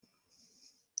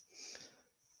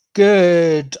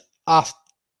Good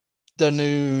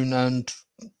afternoon and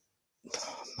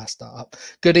messed that up.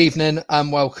 Good evening and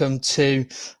welcome to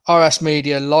RS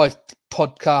Media Live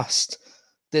Podcast.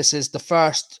 This is the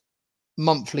first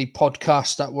monthly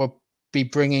podcast that we'll be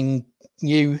bringing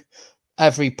you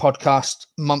every podcast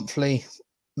monthly,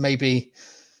 maybe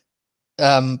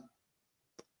the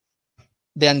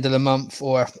end of the month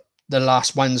or the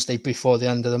last Wednesday before the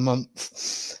end of the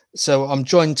month. So I'm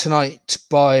joined tonight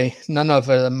by none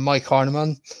other than Mike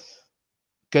Harneman.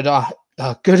 Good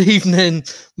evening,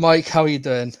 Mike. How are you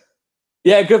doing?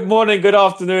 Yeah, good morning, good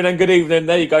afternoon, and good evening.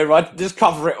 There you go, right? Just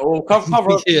cover it all. Cover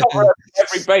every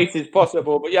basis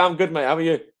possible. But yeah, I'm good, mate. How are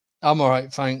you? I'm all right,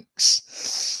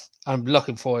 thanks. I'm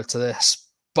looking forward to this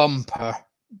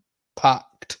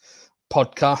bumper-packed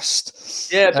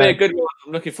podcast. Yeah, be a good one.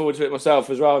 I'm looking forward to it myself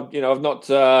as well. You know, I've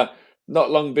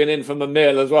not long been in from a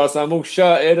meal as well, so I'm all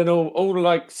shirted and all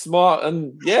like smart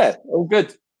and yeah, all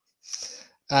good.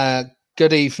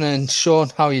 Good evening, Sean.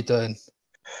 How are you doing?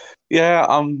 Yeah,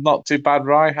 I'm not too bad,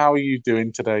 Rye. How are you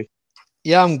doing today?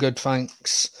 Yeah, I'm good,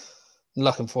 thanks.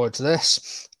 Looking forward to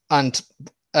this. And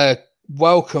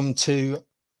welcome to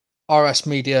RS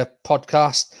Media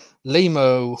Podcast,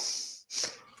 Limo.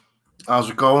 How's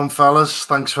it going, fellas?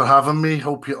 Thanks for having me.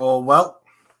 Hope you're all well.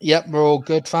 Yep, we're all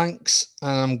good, thanks.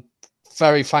 And I'm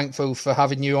very thankful for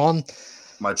having you on.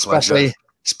 My pleasure.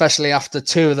 Especially after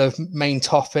two of the main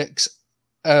topics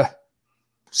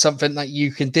something that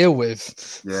you can deal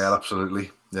with. Yeah,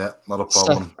 absolutely. Yeah, not a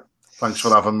problem. So, thanks for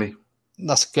having me.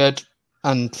 That's good.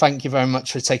 And thank you very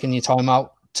much for taking your time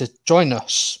out to join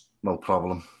us. No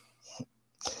problem.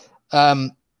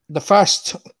 The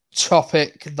first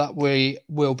topic that we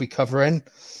will be covering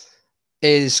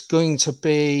is going to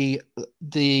be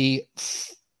the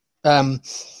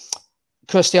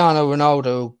Cristiano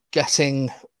Ronaldo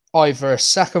getting either a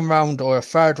second round or a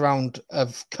third round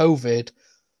of COVID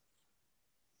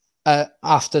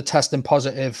after testing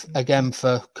positive again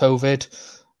for COVID.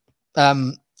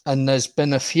 And there's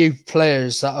been a few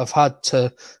players that have had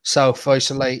to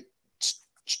self-isolate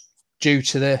due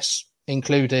to this,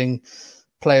 including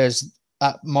players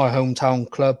at my hometown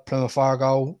club, Plymouth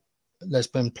Argyle. There's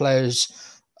been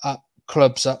players at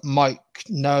clubs that Mike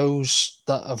knows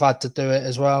that have had to do it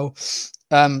as well.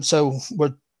 So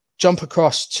we'll jump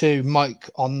across to Mike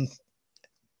on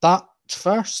that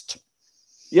first.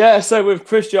 Yeah, so with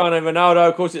Cristiano Ronaldo,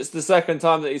 of course, it's the second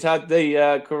time that he's had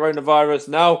the coronavirus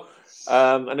now.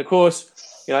 And of course,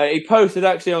 you know, he posted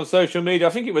actually on social media, I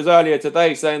think it was earlier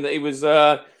today, saying that he was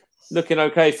looking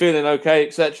okay, feeling okay,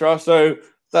 etc. So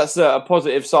that's a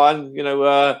positive sign. You know,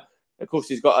 of course,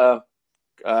 he's got to,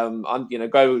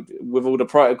 go with all the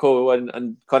protocol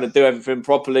and kind of do everything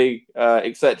properly,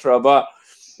 etc. But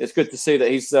it's good to see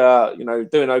that he's,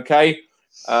 doing okay.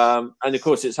 And of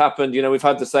course, it's happened. You know, we've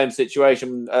had the same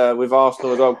situation with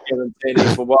Arsenal as well, Kieran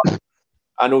Tierney for one,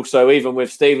 and also even with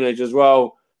Stevenage as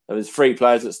well. There's 3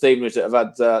 players at Stevenage that have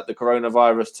had the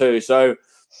coronavirus too. So,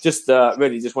 just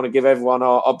really just want to give everyone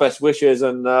our best wishes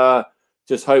and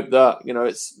just hope that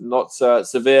it's not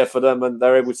severe for them and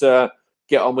they're able to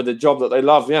get on with the job that they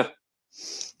love. Yeah.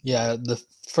 Yeah, the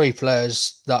 3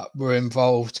 players that were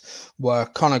involved were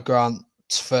Conor Grant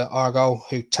for Argyle,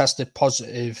 who tested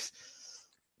positive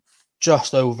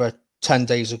just over 10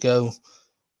 days ago.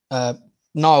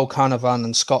 Niall Canavan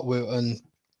and Scott Wooten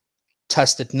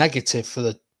tested negative for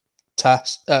the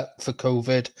test for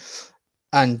COVID,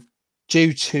 and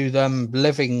due to them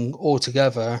living all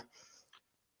together,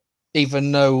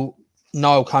 even though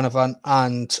Niall Canavan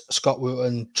and Scott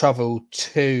Wooten travelled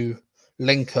to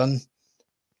Lincoln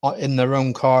in their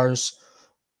own cars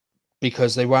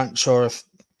because they weren't sure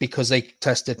because they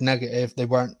tested negative, they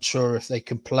weren't sure if they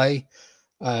could play.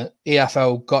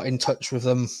 EFL got in touch with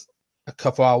them a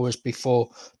couple hours before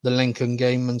the Lincoln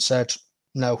game and said,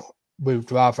 no, we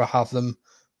would rather have them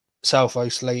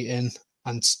self-isolating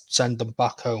and send them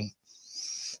back home.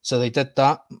 So they did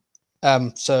that.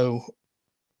 So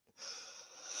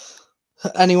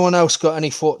anyone else got any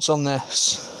thoughts on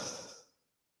this?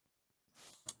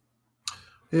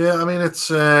 Yeah, I mean,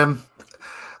 it's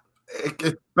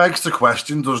it begs the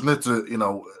question, doesn't it?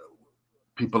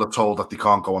 People are told that they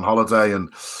can't go on holiday,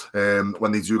 and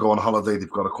when they do go on holiday, they've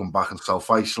got to come back and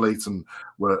self-isolate, and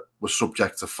we're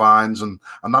subject to fines, and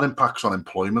that impacts on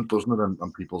employment, doesn't it,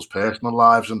 and people's personal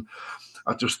lives. And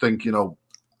I just think,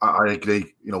 I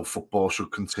agree, football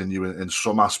should continue in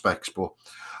some aspects, but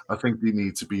I think they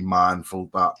need to be mindful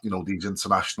that, these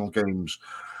international games,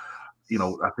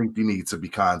 I think they need to be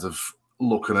kind of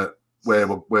looking at where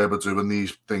we're doing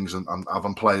these things and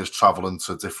having players travelling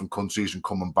to different countries and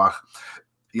coming back.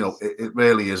 it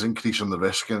really is increasing the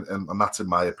risk, and that's in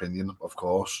my opinion, of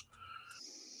course.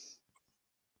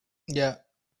 Yeah.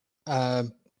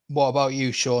 What about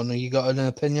you, Sean? Have you got an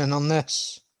opinion on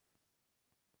this?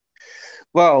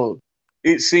 Well,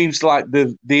 it seems like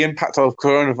the impact of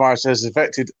coronavirus has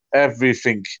affected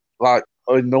everything, like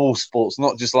in all sports,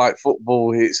 not just like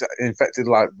football. It's infected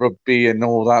like rugby and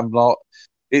all that lot.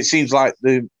 It seems like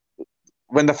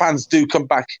when the fans do come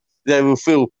back, they will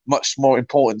feel much more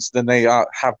importance than they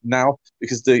have now,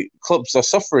 because the clubs are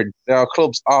suffering.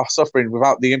 Clubs are suffering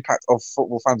without the impact of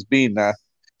football fans being there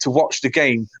to watch the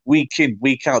game week in,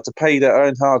 week out, to pay their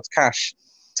own hard cash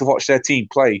to watch their team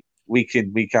play week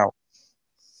in, week out.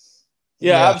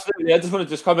 Yeah, absolutely. I just want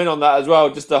to come in on that as well,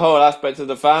 just the whole aspect of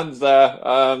the fans there.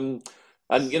 And,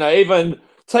 even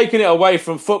taking it away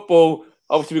from football,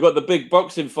 obviously we've got the big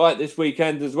boxing fight this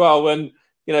weekend as well. And,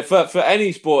 for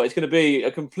any sport, it's going to be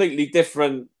a completely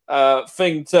different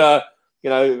thing to,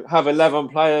 have 11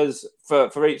 players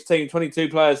for each team, 22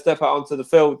 players step out onto the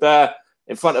field there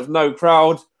in front of no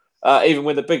crowd, even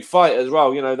with a big fight as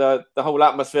well. The whole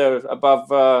atmosphere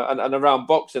above and around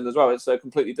boxing as well. It's a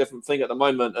completely different thing at the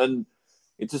moment. And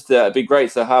it'd be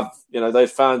great to have,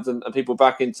 those fans and people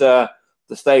back into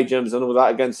the stadiums and all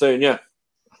that again soon. Yeah.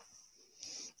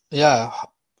 Yeah,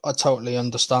 I totally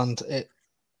understand it.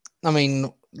 I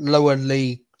mean, lower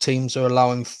league teams are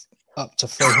allowing up to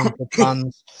 300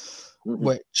 fans,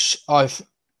 which I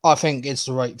think is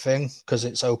the right thing because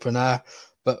it's open air.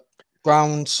 But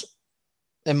grounds,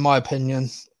 in my opinion,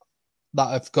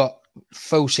 that have got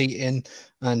full seating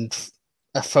and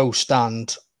a full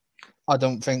stand, I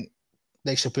don't think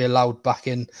they should be allowed back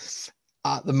in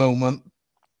at the moment,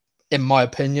 in my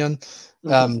opinion.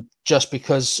 Just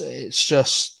because it's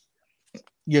just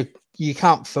you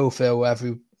can't fulfill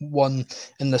everyone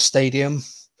in the stadium,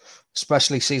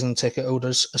 especially season ticket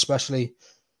holders, especially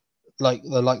like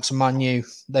the likes of Man U.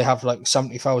 They have like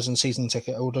 70,000 season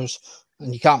ticket holders,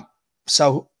 and you can't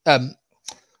social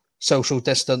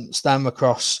distance them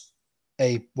across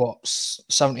a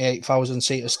 78,000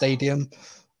 seater stadium.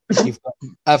 You've got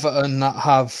Everton that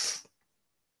have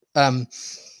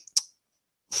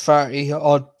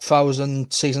 30-odd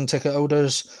thousand season ticket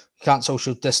holders. You can't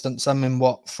social distance them in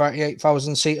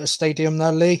 38,000 seater stadium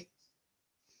there, Lee?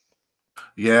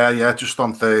 Yeah, just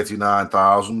on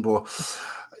 39,000. But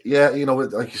yeah,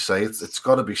 like you say, it's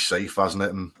got to be safe, hasn't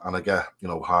it? And I get,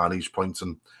 Harney's point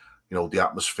and, the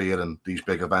atmosphere and these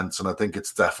big events. And I think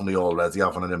it's definitely already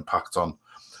having an impact on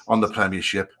the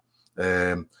Premiership.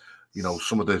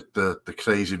 Some of the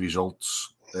crazy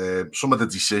results, some of the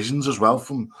decisions as well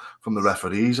from the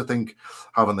referees. I think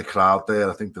having the crowd there,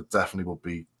 I think there definitely will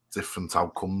be different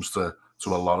outcomes to a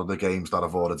lot of the games that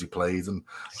have already played and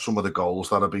some of the goals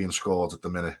that are being scored at the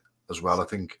minute as well. I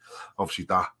think obviously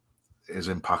that is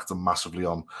impacting massively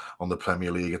on the Premier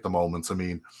League at the moment. I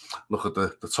mean, look at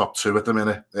the top two at the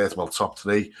minute. Top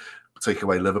three. Take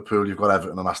away Liverpool, you've got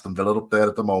Everton and Aston Villa up there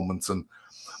at the moment, and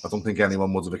I don't think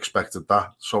anyone would have expected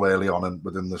that so early on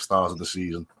within the start of the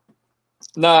season.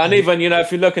 No, and even,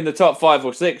 if you look in the top 5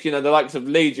 or 6, the likes of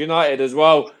Leeds United as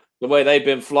well, the way they've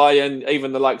been flying,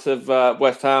 even the likes of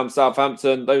West Ham,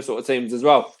 Southampton, those sort of teams as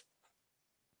well.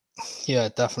 Yeah,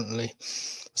 definitely.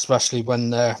 Especially when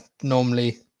they're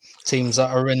normally teams that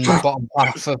are in the bottom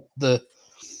half of the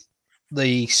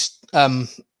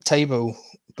table,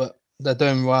 but they're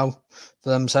doing well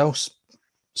for themselves.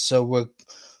 So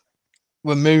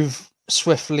we'll move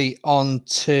swiftly on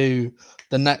to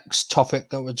the next topic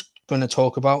that we're going to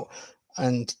talk about,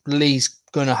 and Lee's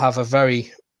going to have a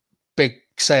very big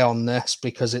say on this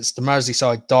because it's the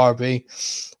Merseyside derby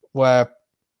where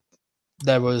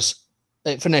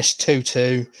it finished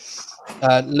 2-2.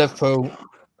 Liverpool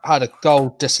had a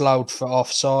goal disallowed for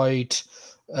offside.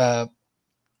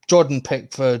 Jordan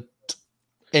Pickford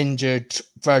injured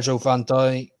Virgil van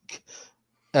Dijk.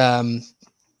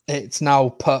 It's now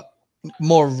put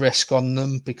more risk on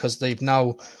them because they've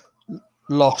now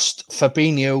lost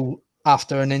Fabinho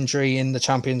after an injury in the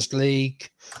Champions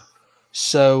League.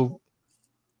 So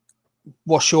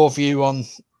what's your view on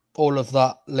all of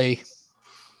that, Lee?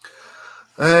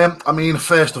 I mean,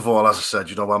 first of all, as I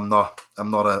said, I'm not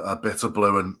a bitter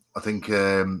blue, and I think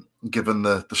given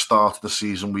the start of the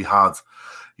season we had,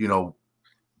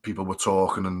 people were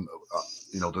talking, and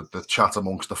the chat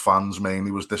amongst the fans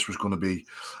mainly was this was going to be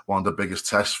one of the biggest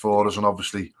tests for us, and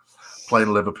obviously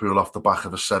playing Liverpool off the back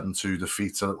of a 7-2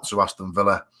 defeat to Aston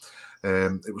Villa,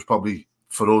 it was probably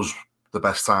for us the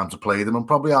best time to play them and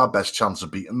probably our best chance of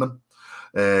beating them.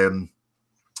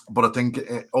 But I think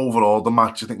overall the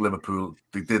match, I think Liverpool,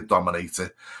 they did dominate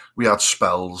it. We had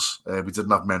spells. We didn't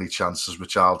have many chances.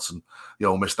 Richarlison,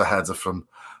 missed a header from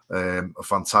A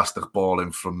fantastic ball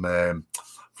in from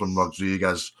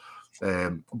Rodriguez.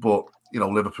 But, you know,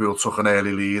 Liverpool took an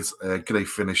early lead. Great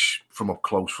finish from up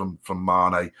close from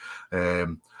Mane.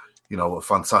 You know, a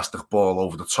fantastic ball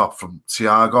over the top from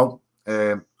Thiago,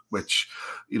 which,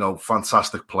 you know,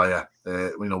 fantastic player.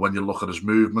 You know, when you look at his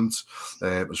movement,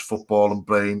 his football and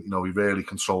brain, you know, he really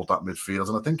controlled that midfield.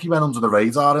 And I think he went under the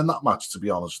radar in that match, to be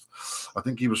honest. I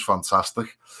think he was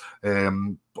fantastic.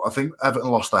 But I think Everton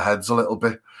lost their heads a little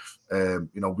bit. You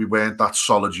know, we weren't that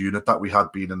solid unit that we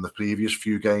had been in the previous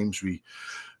few games. We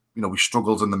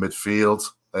struggled in the midfield.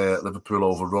 Liverpool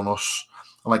overrun us.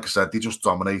 And like I said, they just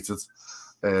dominated.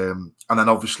 And then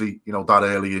obviously, you know, that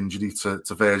early injury to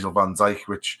Virgil van Dijk,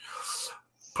 which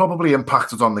probably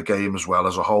impacted on the game as well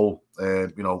as a whole.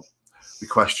 You know, we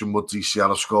question would DCL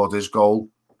have scored his goal.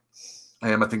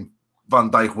 I think Van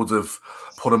Dijk would have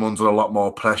put him under a lot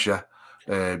more pressure,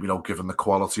 you know, given the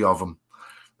quality of him.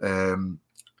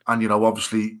 And, you know,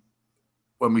 obviously,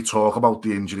 when we talk about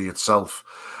the injury itself,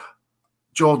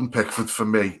 Jordan Pickford, for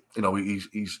me, you know,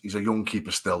 he's a young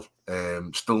keeper still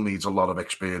needs a lot of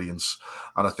experience.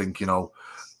 And I think, you know,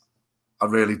 I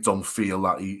really don't feel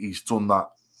that he's done that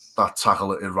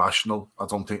tackle irrational. I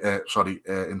don't think,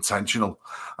 intentional.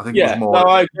 I think it was more. No,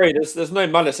 I agree. There's no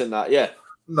malice in that. Yeah.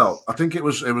 No, I think it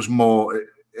was more.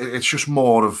 It's just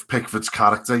more of Pickford's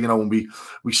character. You know, when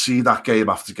we see that game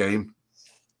after game,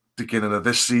 beginning of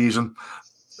this season,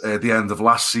 the end of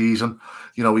last season,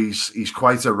 you know, he's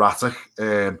quite erratic,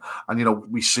 and you know,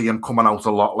 we see him coming out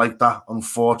a lot like that.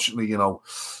 Unfortunately, you know,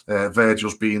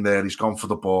 Virgil's been there, he's gone for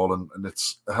the ball, and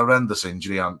it's a horrendous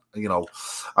injury. And you know,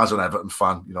 as an Everton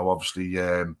fan, you know, obviously,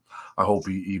 I hope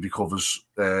he recovers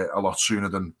a lot sooner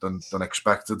than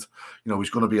expected. You know, he's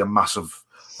going to be a massive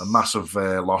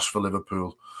loss for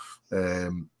Liverpool.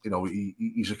 You know,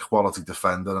 he's a quality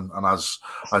defender, and as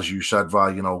you said, Vi,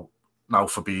 you know, now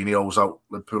Fabinho's out,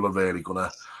 Liverpool are really gonna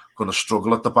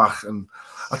struggle at the back. And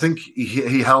I think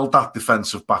he held that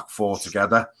defensive back four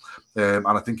together, and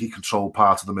I think he controlled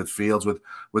part of the midfield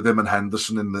with him and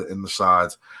Henderson in the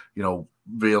side. You know,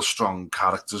 real strong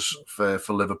characters for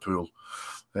Liverpool.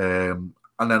 And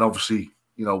then obviously,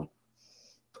 you know,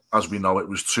 as we know, it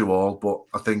was 2-2. But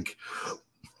I think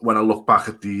when I look back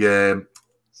at the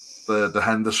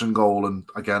Henderson goal, and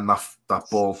again that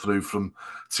ball through from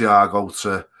Thiago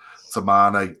to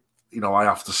Mane, you know, I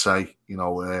have to say, you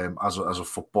know, as a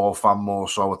football fan more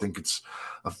so, I think it's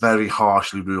a very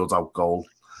harshly ruled out goal.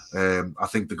 I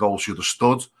think the goal should have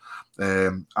stood,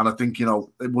 and I think, you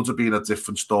know, it would have been a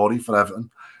different story for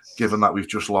Everton, given that we've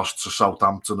just lost to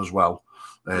Southampton as well.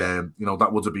 You know,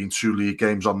 that would have been 2 league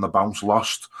games on the bounce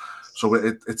lost. So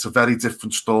it's a very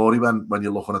different story when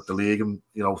you're looking at the league, and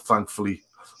you know, thankfully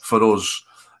for us,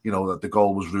 you know, that the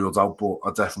goal was ruled out, but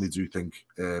I definitely do think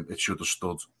it should have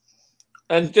stood.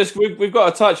 And just we've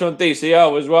got to touch on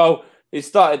DCL as well. He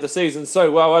started the season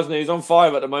so well, hasn't he? He's on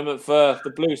fire at the moment for the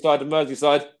blue side and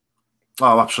Merseyside.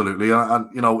 Oh, absolutely. And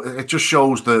you know, it just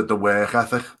shows the work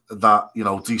ethic that, you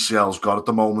know, DCL's got at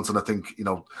the moment. And I think, you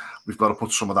know, we've got to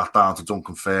put some of that down to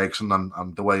Duncan Ferguson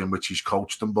and the way in which he's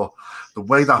coached them. But the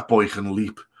way that boy can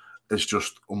leap is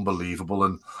just unbelievable.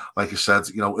 And like I said,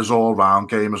 you know, his all-round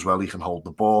game as well. He can hold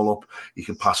the ball up, he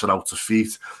can pass it out to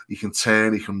feet, he can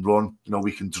turn, he can run, you know,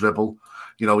 he can dribble.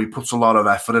 You know, he puts a lot of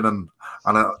effort in,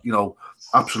 and you know,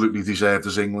 absolutely deserved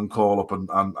his England call-up, and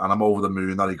I'm over the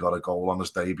moon that he got a goal on his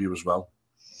debut as well.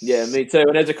 Yeah, me too.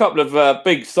 And there's a couple of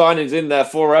big signings in there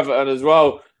for Everton as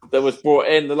well that was brought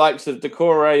in, the likes of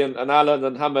Doucouré and Allen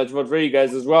and James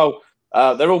Rodriguez as well.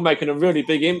 They're all making a really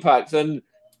big impact, and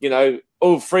you know,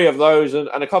 all 3 of those and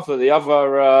a couple of the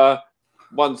other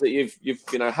ones that you've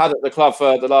you know had at the club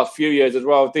for the last few years as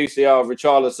well. DCL,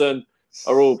 Richarlison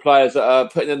are all players that are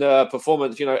putting in a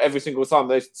performance, you know, every single time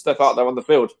they step out there on the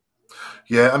field.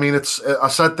 Yeah, I mean, it's. I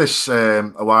said this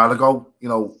a while ago, you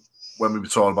know, when we were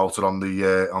talking about it on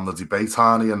the debate,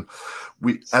 Harney, and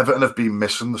Everton have been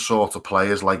missing the sort of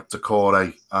players like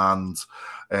Doucouré and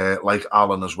like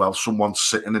Allen as well. Someone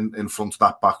sitting in front of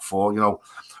that back four, you know.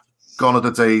 Gone are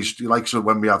the days, like so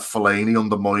when we had Fellaini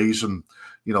under Moyes and,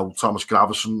 you know, Thomas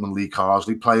Gravesen and Lee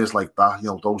Carsley, players like that, you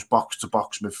know, those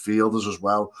box-to-box midfielders as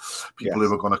well, people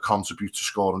who are going to contribute to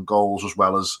scoring goals as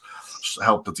well as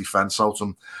help the defence out.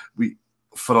 And we,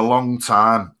 for a long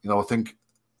time, you know, I think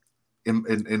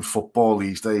in football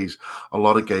these days, a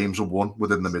lot of games are won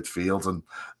within the midfield,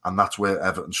 and that's where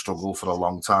Everton struggled for a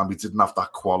long time. We didn't have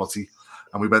that quality.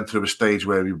 And we went through a stage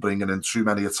where we were bringing in too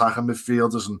many attacking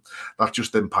midfielders, and that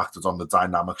just impacted on the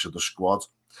dynamics of the squad.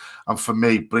 And for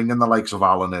me, bringing the likes of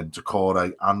Allen in,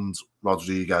 Doucouré and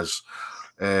Rodriguez,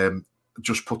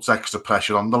 just puts extra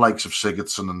pressure on the likes of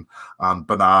Sigurdsson and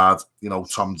Bernard,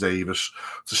 Tom Davis,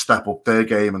 to step up their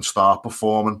game and start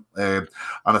performing. And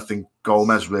I think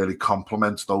Gomez really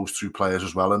complements those two players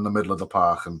as well in the middle of the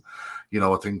park. And,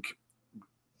 I think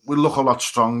we look a lot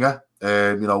stronger,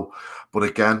 but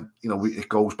again, it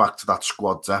goes back to that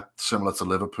squad depth, similar to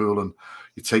Liverpool. And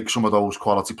you take some of those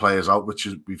quality players out, which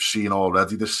we've seen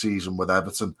already this season with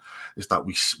Everton, is that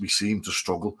we seem to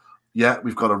struggle. Yeah,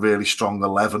 we've got a really strong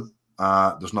 11.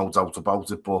 There's no doubt about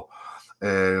it, but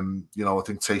I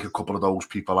think take a couple of those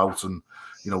people out and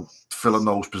fill in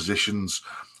those positions.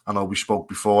 I know we spoke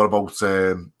before about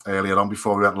earlier on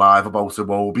before we went live about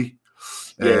Iwobi,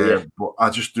 but I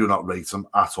just do not rate him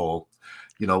at all.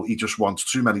 He just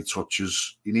wants too many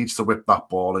touches. He needs to whip that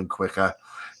ball in quicker.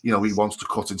 He wants to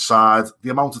cut inside. The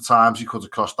amount of times he could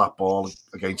have crossed that ball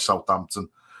against Southampton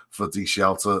for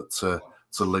DCL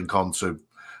to link onto,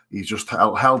 he just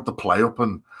held the play up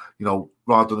and.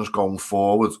 Rather than just going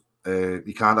forward,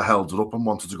 he kind of held it up and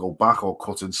wanted to go back or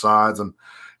cut inside, and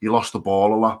he lost the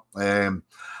ball a lot. And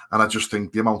I just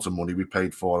think the amount of money we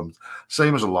paid for him,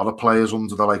 same as a lot of players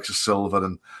under the likes of Silva,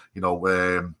 and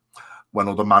when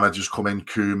other managers come in,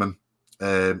 Koeman,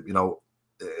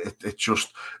 it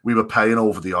just, we were paying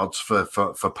over the odds for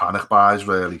panic buys,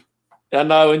 really. I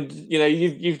know, and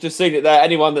you've just seen it there.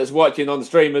 Anyone that's watching on the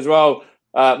stream as well.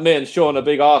 Me and Sean are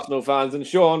big Arsenal fans, and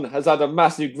Sean has had a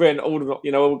massive grin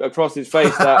all across his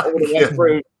face there, all the way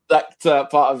through that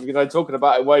part of talking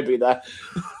about Iwobi there.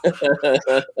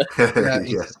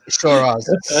 Yeah, sure has.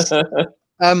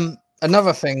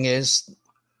 Another thing is,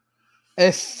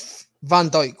 if Van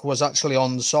Dijk was actually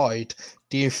on the side,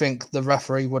 do you think the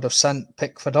referee would have sent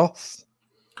Pickford off?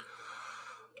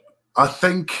 I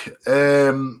think.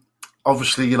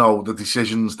 Obviously, the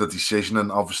decision,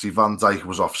 and obviously Van Dijk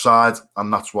was offside,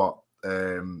 and that's what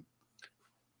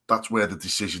that's where the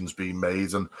decision's been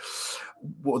made. And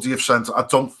what do you have sent? I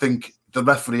don't think the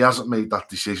referee hasn't made that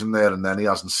decision there, and then he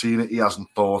hasn't seen it. He hasn't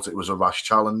thought it was a rash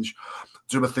challenge.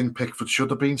 Do I think Pickford should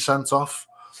have been sent off?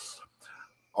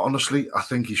 Honestly, I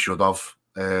think he should have.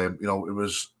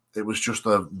 It was just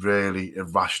a really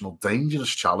irrational, dangerous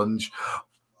challenge.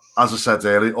 As I said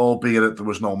earlier, albeit there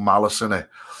was no malice in it.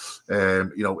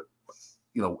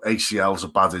 ACL's a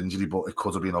bad injury, but it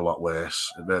could have been a lot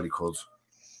worse. It really could.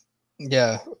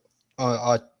 Yeah,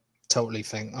 I totally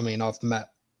think. I mean, I've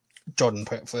met Jordan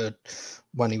Pickford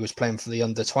when he was playing for the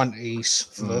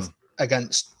under-20s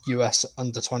against US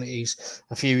under-20s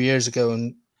a few years ago,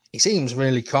 and he seems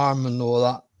really calm and all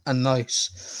that and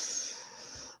nice.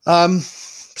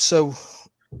 So,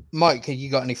 Mike, have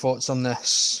you got any thoughts on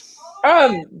this?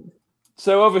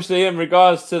 So obviously, in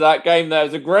regards to that game, there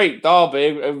was a great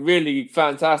derby, a really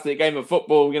fantastic game of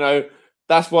football.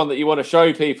 That's one that you want to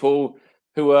show people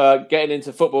who are getting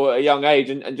into football at a young age,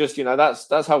 and just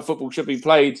that's how football should be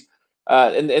played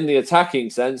in the attacking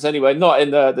sense. Anyway, not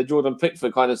in the Jordan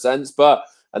Pickford kind of sense, but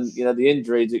the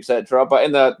injuries, etc. But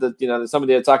in the some of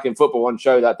the attacking football on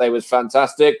show that day was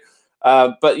fantastic.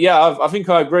 But yeah, I think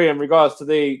I agree in regards to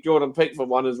the Jordan Pickford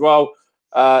one as well.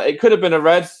 It could have been a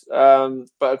red, but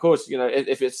of course,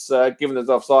 if it's given as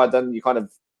offside, then you kind of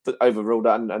overrule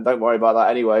that and don't worry about that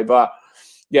anyway. But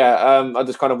yeah, I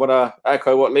just kind of want to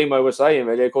echo what Limo was saying,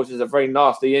 really. Of course, it's a very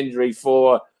nasty injury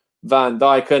for Van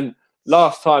Dijk. And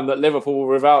last time that Liverpool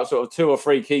were without sort of two or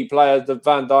three key players, the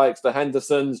Van Dijks, the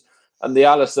Hendersons, and the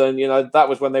Alisson, that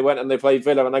was when they went and they played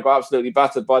Villa and they got absolutely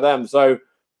battered by them. So,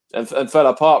 and fell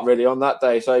apart really on that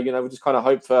day. So, we just kind of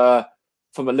hope for,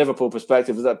 from a Liverpool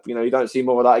perspective, that you don't see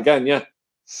more of that again. Yeah,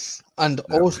 and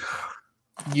also,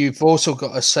 you've also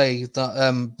got to say that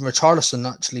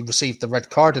Richarlison actually received the red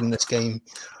card in this game.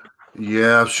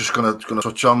 Yeah, I was just gonna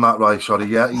touch on that. Right, sorry.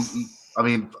 Yeah, I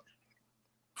mean,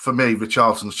 for me,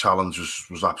 Richarlison's challenge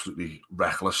was absolutely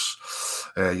reckless.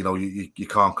 You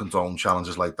can't condone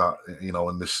challenges like that.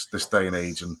 In this day and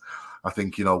age, and I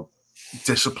think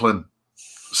discipline.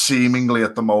 Seemingly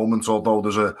at the moment, although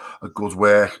there's a good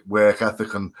work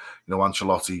ethic, and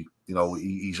Ancelotti,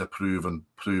 he's a proven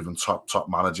top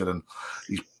manager, and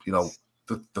he's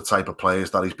the type of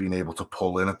players that he's been able to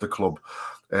pull in at the club,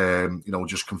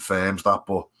 just confirms that.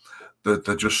 But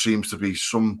there just seems to be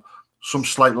some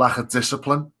slight lack of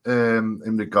discipline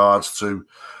in regards to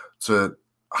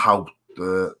how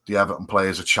the Everton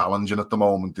players are challenging at the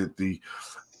moment. The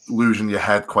losing your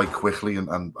head quite quickly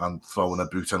and throwing a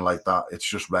boot in like that, it's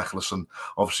just reckless. And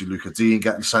obviously Lucas Digne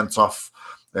getting sent off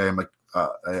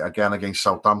again against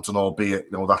Southampton,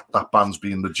 albeit that ban's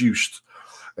being reduced,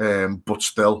 but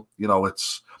still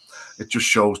it just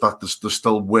shows that there's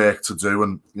still work to do.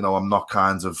 And I'm not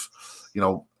kind of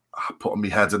putting my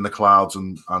head in the clouds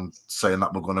and saying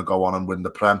that we're going to go on and win the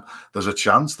Prem. There's a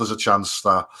chance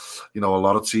that, a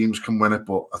lot of teams can win it,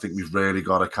 but I think we've really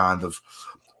got to kind of,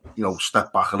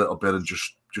 step back a little bit and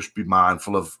just be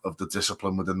mindful of the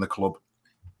discipline within the club.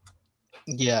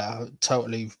 Yeah, I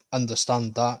totally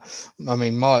understand that. I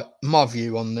mean, my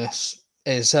view on this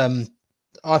is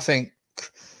I think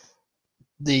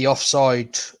the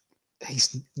offside,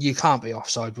 you can't be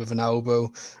offside with an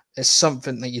elbow. It's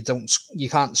something that you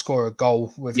can't score a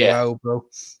goal with your elbow.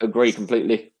 Agree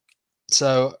completely.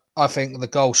 So I think the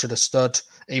goal should have stood,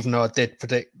 even though I did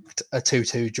predict a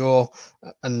 2-2 draw.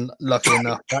 And lucky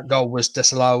enough, that goal was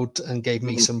disallowed and gave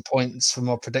me some points for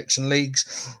my prediction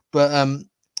leagues. But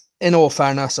in all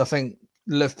fairness, I think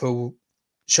Liverpool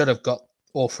should have got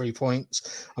all 3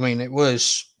 points. I mean, it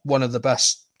was one of the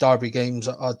best derby games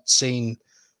that I'd seen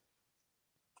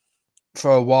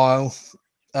for a while.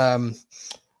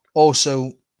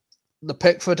 Also, the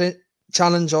Pickford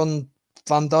challenge on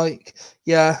Van Dijk.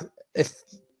 Yeah, if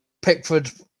Pickford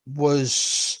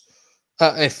was,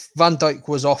 if Van Dijk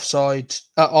was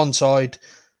onside,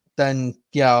 then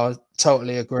yeah, I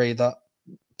totally agree that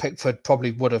Pickford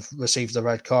probably would have received the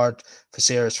red card for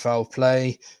serious foul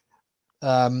play.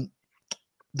 The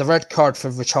red card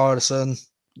for Richarlison,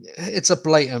 it's a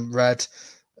blatant red.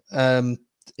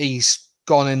 He's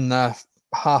gone in there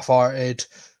half-hearted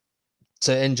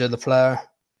to injure the player,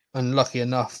 and lucky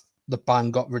enough, the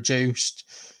ban got reduced.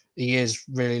 He is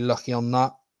really lucky on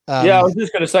that. I was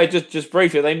just going to say, just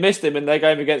briefly, they missed him in their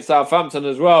game against Southampton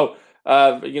as well.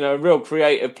 A real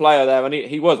creative player there, and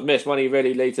he was missed when he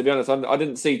really lead. To be honest, I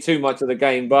didn't see too much of the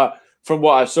game, but from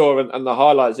what I saw and the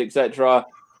highlights, etc.,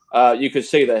 you could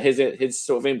see that his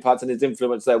sort of impact and his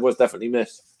influence there was definitely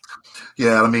missed.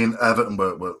 Yeah, I mean, Everton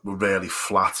were really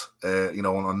flat, and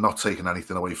I'm not taking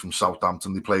anything away from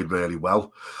Southampton. They played really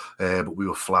well, but we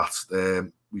were flat.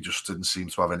 We just didn't seem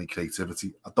to have any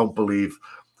creativity. I don't believe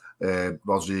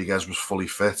Rodriguez was fully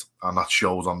fit, and that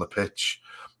showed on the pitch.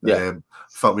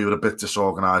 Felt we were a bit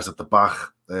disorganised at the back.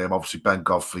 Obviously, Ben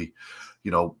Godfrey,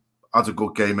 had a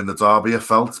good game in the derby, I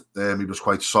felt. He was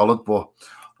quite solid, but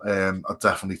I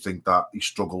definitely think that he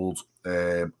struggled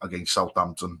against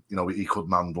Southampton. He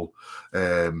couldn't handle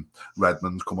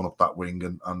Redmond coming up that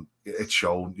wing, and it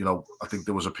showed. I think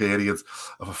there was a period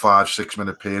of a 5-6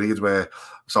 minute period where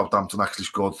Southampton actually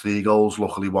scored 3 goals.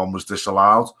 Luckily, one was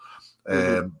disallowed.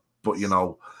 But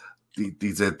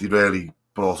they really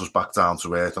brought us back down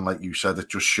to earth, and like you said, it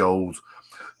just showed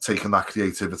taking that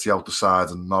creativity out the side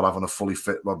and not having a fully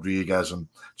fit Rodriguez and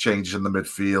changes in the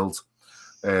midfield.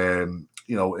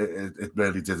 It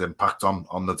really did impact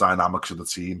on the dynamics of the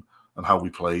team and how we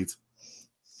played.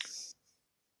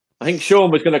 I think Sean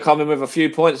was going to come in with a few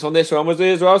points on this one, was he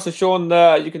as well? So Sean,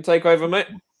 you can take over, mate.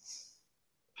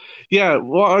 Yeah,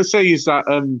 what I say is that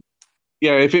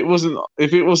if it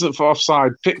wasn't for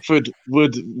offside, Pickford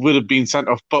would have been sent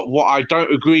off. But what I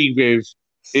don't agree with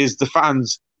is the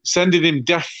fans sending him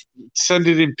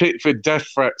Pickford death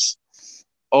threats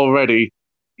already.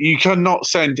 You cannot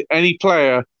send any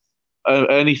player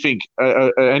any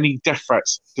death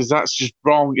threats, because that's just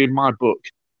wrong in my book.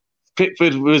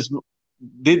 Pickford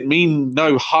didn't mean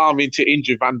no harm into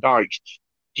injure Van Dijk.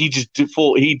 He just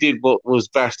thought he did what was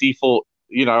best. He thought,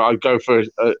 I'd go for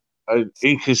an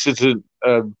inconsistent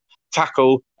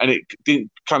tackle, and it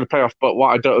didn't kind of pay off. But what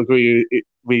I don't agree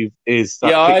with is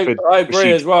that Pickford I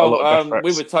agree as well.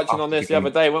 We were touching on this the other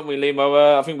day, weren't we,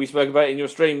 Limo? I think we spoke about it in your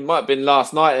stream. Might have been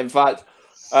last night, in fact.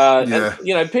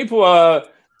 And, people are,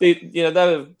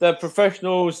 they're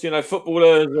professionals,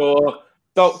 footballers or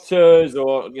doctors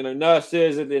or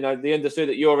nurses, and the industry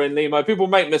that you're in, Limo. People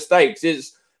make mistakes.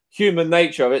 It's human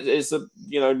nature. It's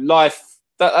life.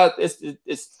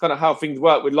 It's kind of how things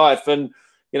work with life, and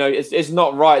it's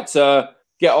not right to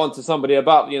get on to somebody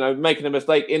about making a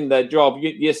mistake in their job.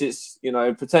 Yes, it's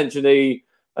potentially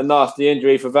a nasty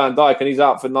injury for Van Dijk, and he's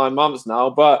out for 9 months now.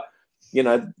 But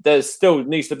there still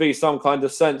needs to be some kind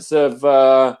of sense of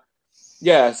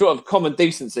sort of common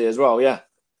decency as well. Yeah,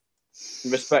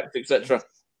 respect, etc.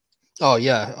 Oh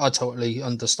yeah, I totally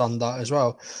understand that as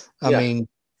well. I mean,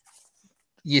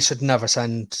 you should never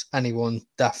send anyone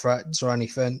death threats or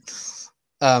anything.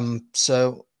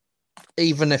 So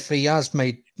even if he has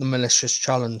made the malicious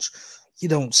challenge, you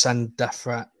don't send death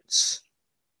threats.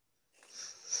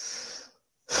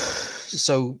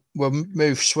 So we'll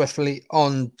move swiftly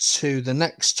on to the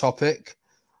next topic,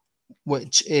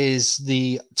 which is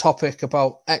the topic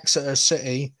about Exeter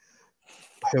City,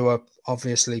 who are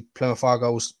obviously Plymouth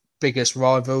Argyle's biggest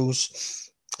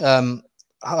rivals,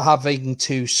 having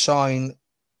to sign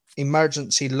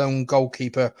emergency loan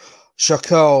goalkeeper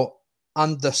Shaquille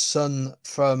Anderson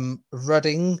from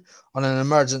Reading on an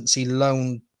emergency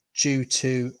loan due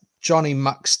to Johnny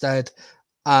Maxted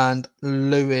and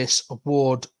Lewis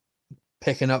Ward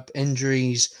picking up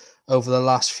injuries over the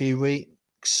last few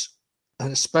weeks,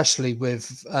 and especially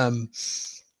with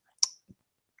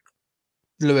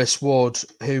Lewis Ward,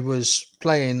 who was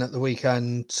playing at the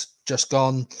weekend just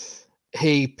gone.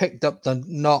 He picked up the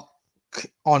knock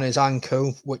on his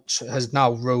ankle, which has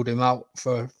now ruled him out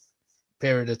for a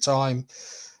period of time.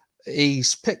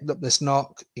 He's picked up this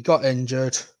knock. He got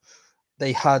injured.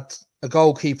 They had a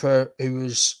goalkeeper who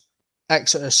was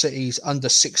Exeter City's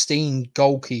under-16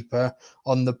 goalkeeper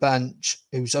on the bench,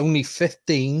 who's only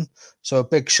 15. So a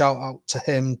big shout out to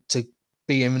him to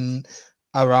be in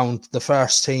around the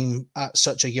first team at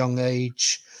such a young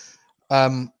age,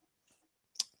 and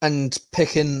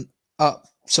picking up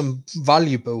some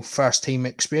valuable first team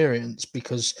experience,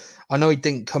 because I know he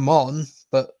didn't come on,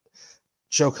 but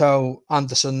Jokel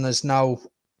Anderson has now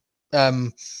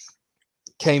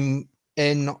came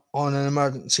in on an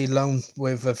emergency loan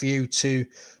with a view to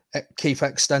keep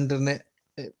extending it.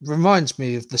 It reminds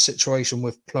me of the situation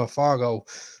with Plymouth Argyle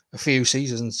a few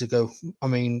seasons ago. I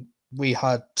mean, we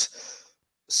had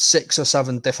 6 or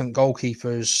 7 different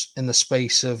goalkeepers in the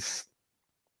space of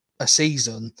a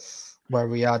season, where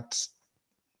we had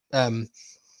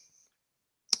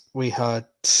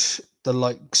the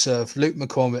likes of Luke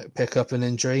McCormick pick up an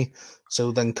injury.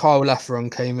 So then Kyle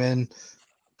Lefferon came in.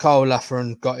 Kyle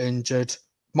Lefferon got injured.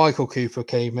 Michael Cooper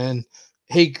came in.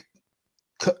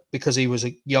 Because he was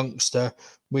a youngster,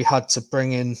 we had to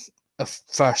bring in a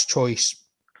first choice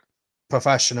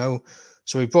professional.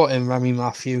 So we brought in Remy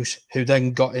Matthews, who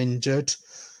then got injured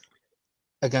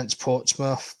against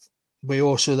Portsmouth. We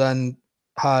also then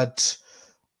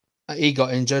he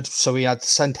got injured, so we had to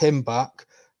send him back.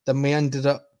 Then we ended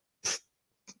up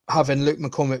having Luke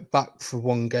McCormick back for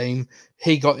one game.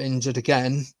 He got injured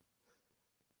again.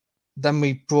 Then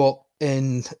we brought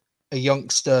in a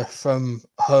youngster from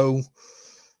Hull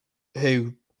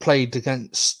who played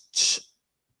against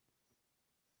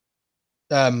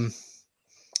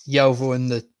Yeovil in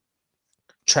the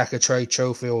Checkatrade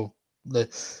Trophy, or the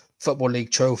Football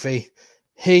League Trophy.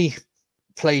 He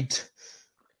played,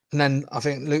 and then I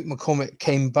think Luke McCormick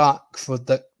came back for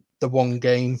the one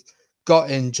game, got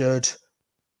injured.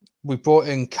 We brought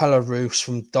in Keller Roos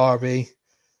from Derby,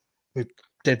 who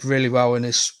did really well in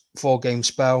his 4-game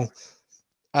spell,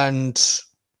 and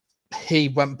he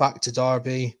went back to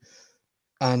Derby,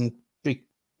 and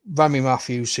Remy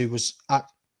Matthews, who was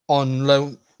on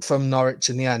loan from Norwich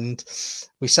in the end,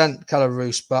 we sent Keller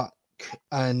Roos back,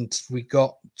 and we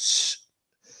got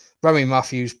Remy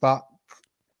Matthews back,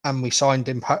 and we signed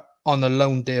him on a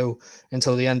loan deal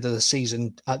until the end of the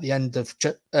season at the end of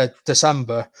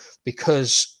December,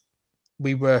 because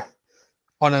we were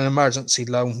on an emergency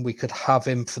loan. We could have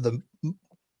him for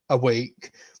a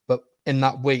week, but in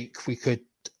that week we could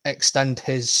extend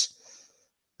his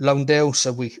loan deal,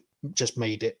 so we just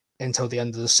made it until the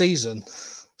end of the season.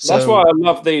 So that's why I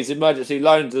love these emergency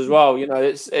loans as well. You know,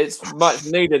 it's much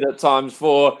needed at times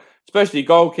for especially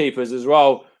goalkeepers as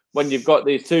well. When you've got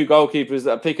these 2 goalkeepers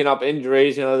that are picking up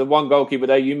injuries, you know, the one goalkeeper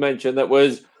there you mentioned that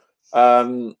was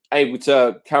able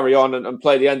to carry on and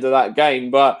play the end of that game,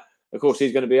 but of course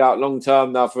he's going to be out long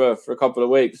term now for a couple of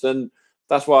weeks, and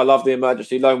that's why I love the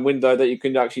emergency loan window, that you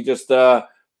can actually just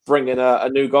bring in a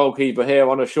new goalkeeper here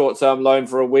on a short-term loan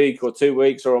for a week or 2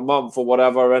 weeks or a month or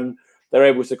whatever, and they're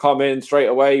able to come in straight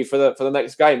away for the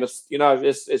next game.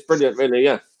 It's brilliant,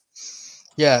 really.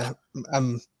 Yeah.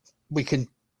 We can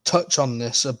touch on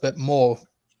this a bit more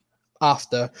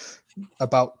after,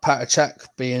 about Petr Cech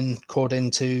being called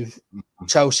into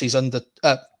Chelsea's under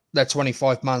their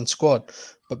 25-man squad.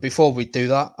 But before we do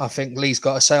that, I think Lee's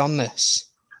got a say on this.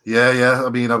 Yeah. I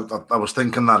mean, I was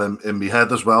thinking that in my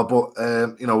head as well. But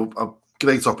a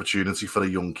great opportunity for a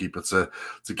young keeper to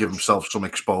give himself some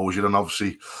exposure, and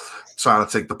obviously trying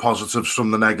to take the positives from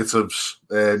the negatives.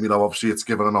 Obviously it's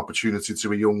given an opportunity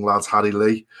to a young lad, Harry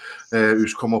Lee,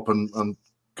 who's come up and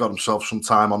got himself some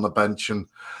time on the bench. And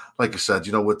like I said,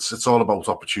 it's all about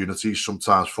opportunities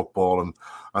sometimes, football, and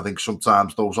I think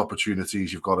sometimes those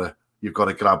opportunities you've got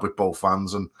to grab with both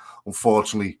hands, and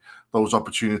unfortunately those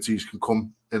opportunities can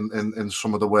come in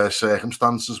some of the worst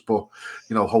circumstances, but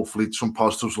hopefully some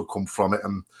positives will come from it.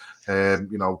 And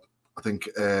I think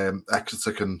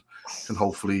Exeter can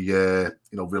hopefully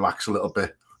relax a little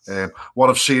bit. What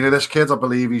I've seen of this kid, I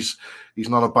believe he's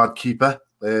not a bad keeper.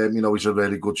 He's a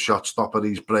really good shot stopper.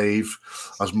 He's brave,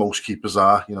 as most keepers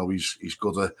are. He's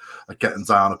good at getting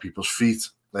down at people's feet.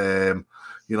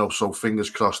 So fingers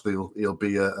crossed he'll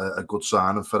be a good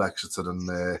signing for Exeter. And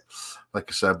like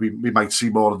I said, we might see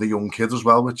more of the young kids as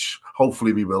well, which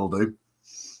hopefully we will do.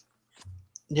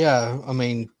 Yeah, I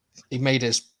mean, he made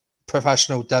his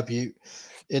professional debut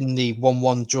in the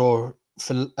 1-1 draw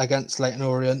against Leyton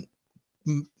Orient,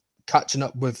 catching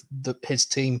up with his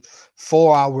team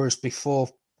 4 hours before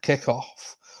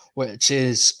kickoff, which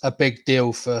is a big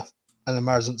deal for an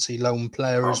emergency loan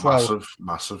player as well.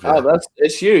 Massive. Yeah.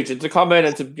 It's huge, and to come in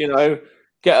and to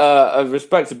get a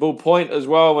respectable point as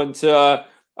well, and to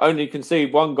only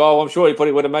concede 1 goal. I'm sure he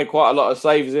probably would have made quite a lot of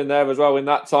saves in there as well in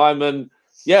that time, and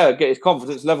get his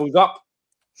confidence levels up.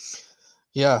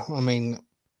 Yeah, I mean,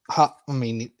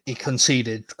 he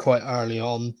conceded quite early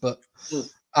on, but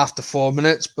after 4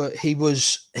 minutes, but he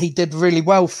did really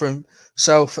well for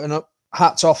himself, and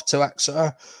hats off to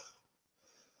Exeter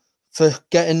for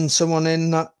getting someone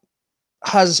in that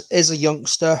is a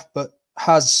youngster, but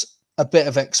has a bit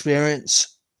of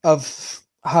experience of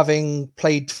having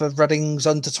played for Reading's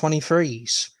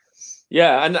under-23s.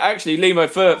 Yeah, and actually, Limo,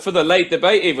 for the late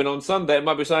debate, even on Sunday, it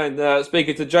might be saying,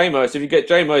 speaking to JMO, so if you get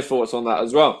JMO's thoughts on that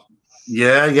as well.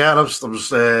 Yeah, I was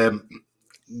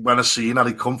when I seen that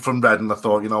he come from Reading, I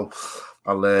thought,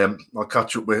 I'll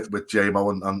catch up with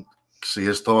JMO and see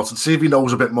his thoughts and see if he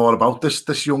knows a bit more about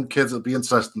this young kid. It'll be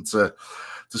interesting to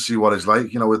see what he's like.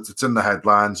 It's in the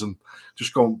headlines, and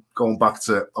just going back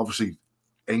to, obviously,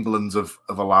 England have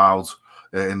allowed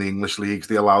in the English leagues,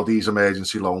 they allow these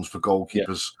emergency loans for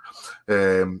goalkeepers.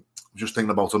 Yeah. Just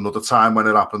thinking about another time when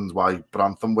it happened, why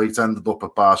Branthwaite ended up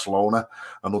at Barcelona,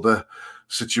 another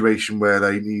situation where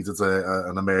they needed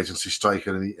an emergency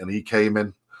striker, and he came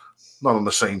in, not on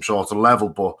the same sort of level,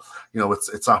 but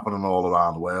it's happening all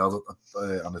around the world,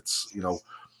 and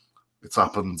it's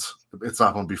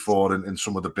happened before in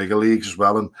some of the bigger leagues as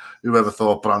well. And whoever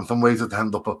thought Branthwaite would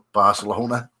end up at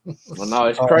Barcelona? Well, no,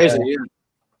 it's crazy. Yeah.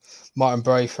 Martin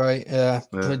Braithwaite,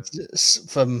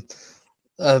 from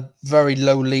a very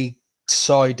low league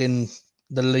side in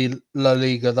the La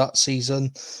Liga that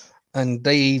season, and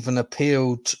they even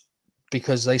appealed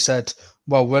because they said,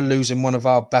 well, we're losing one of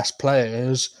our best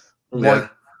players.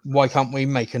 Why can't we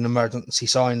make an emergency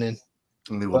signing?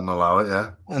 And they wouldn't allow it,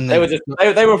 yeah. And they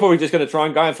were probably just going to try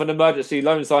and go in for an emergency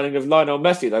loan signing of Lionel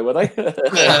Messi, though, were they?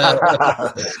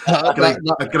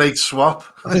 A great swap.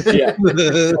 Yeah.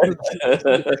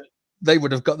 They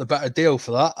would have got the better deal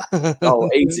for that. Oh,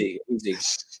 easy.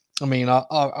 I mean,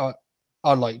 I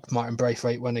liked Martin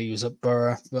Braithwaite when he was at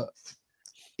Borough, but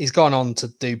he's gone on to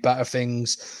do better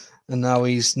things, and now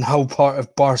he's part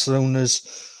of Barcelona's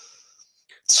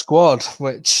squad,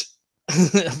 which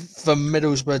from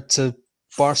Middlesbrough to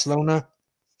Barcelona,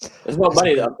 there's not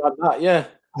many that have done that. Yeah,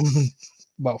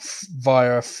 well,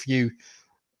 via a few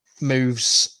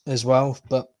moves as well,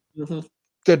 but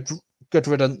good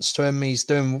riddance to him. He's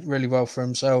doing really well for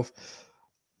himself.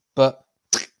 But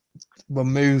we'll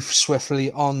move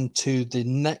swiftly on to the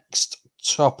next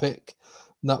topic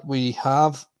that we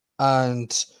have,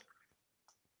 and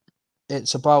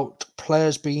it's about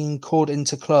players being called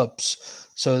into clubs.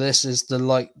 So this is the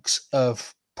likes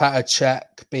of Petr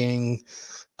Cech being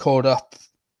called up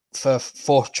for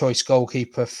 4th choice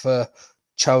goalkeeper for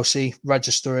Chelsea,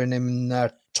 registering him in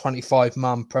their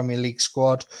 25-man Premier League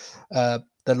squad.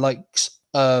 The likes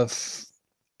of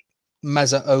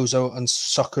Mesut Ozil and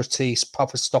Socrates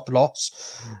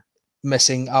Papastopoulos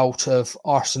missing out of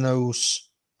Arsenal's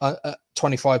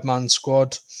 25-man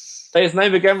squad. Say his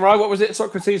name again, right? What was it?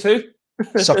 Socrates who?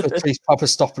 Socrates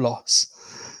Papastopoulos.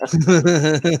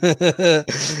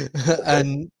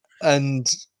 and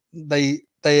they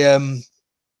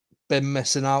been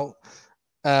missing out.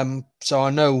 So I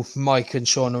know Mike and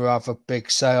Sean will have a big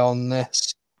say on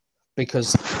this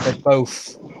because they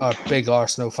both are big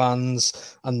Arsenal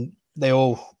fans, and they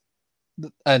would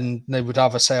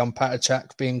have a say on Petr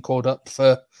Cech being called up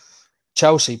for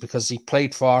Chelsea because he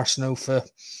played for Arsenal for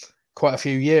quite a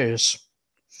few years.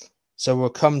 So we'll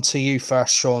come to you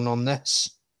first, Sean, on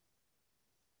this.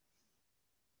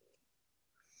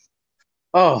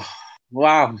 Oh,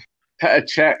 wow. Petr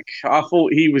Cech, I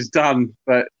thought he was done,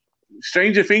 but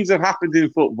stranger things have happened in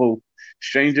football.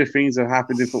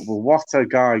 What a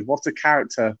guy, what a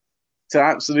character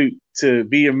to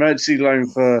be emergency loan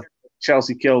for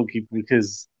Chelsea goalkeeper,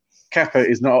 because Kepa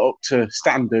is not up to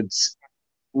standards.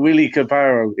 Willy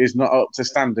Caballero is not up to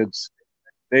standards.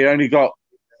 They only got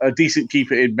a decent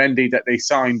keeper in Mendy that they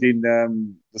signed in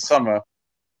the summer.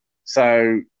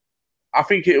 So I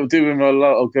think it'll do him a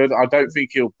lot of good. I don't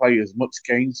think he'll play as much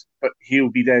games, but he'll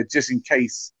be there just in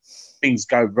case things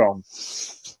go wrong.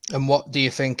 And what do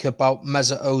you think about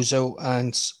Mesut Ozil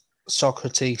and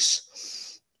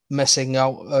Socrates missing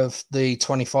out of the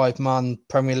 25-man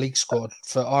Premier League squad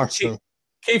for Arsenal?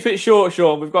 Keep it short,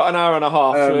 Sean. We've got an hour and a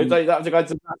half, so we don't have to go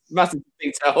into massive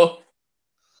detail.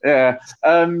 Yeah.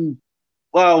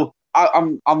 Well,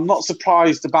 I'm not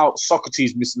surprised about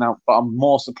Socrates missing out, but I'm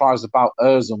more surprised about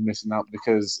Ozil missing out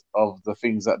because of the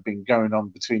things that have been going on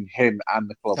between him and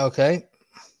the club. Okay.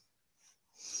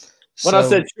 When I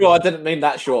said short, I didn't mean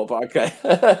that short, but okay.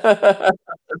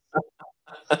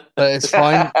 But it's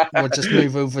fine. We'll just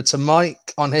move over to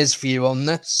Mike on his view on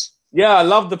this. Yeah, I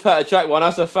love the Petr Cech one.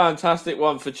 That's a fantastic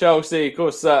one for Chelsea. Of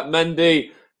course,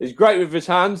 Mendy is great with his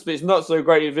hands, but he's not so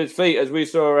great with his feet, as we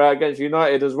saw against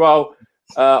United as well.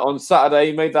 On Saturday,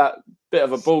 he made that bit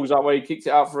of a balls up where he kicked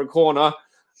it out for a corner.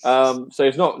 So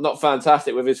he's not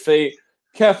fantastic with his feet.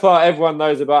 Kepa, everyone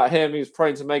knows about him. He's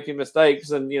prone to making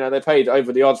mistakes, and they paid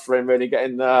over the odds for him, really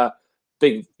getting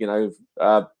big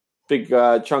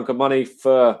chunk of money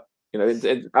for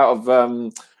out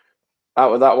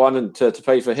of that one, and to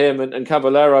pay for him and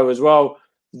Caballero as well.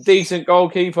 Decent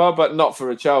goalkeeper, but not for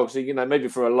a Chelsea. Maybe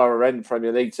for a lower end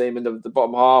Premier League team in the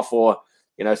bottom half, or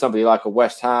somebody like a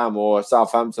West Ham or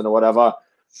Southampton or whatever.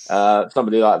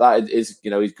 Somebody like that is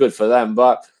he's good for them,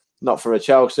 but not for a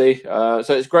Chelsea. So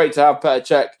it's great to have Petr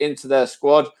Cech into their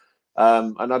squad.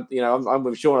 And I'm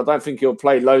with Sean. I don't think he'll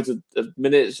play loads of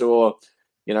minutes or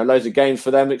loads of games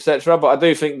for them, etc. But I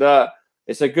do think that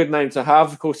it's a good name to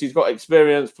have. Of course, he's got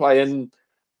experience playing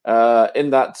in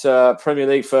that Premier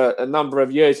League for a number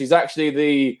of years. He's actually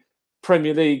the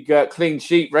Premier League clean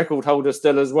sheet record holder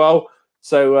still as well.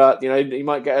 So, he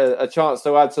might get a chance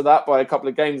to add to that by a couple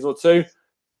of games or two.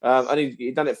 And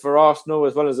he done it for Arsenal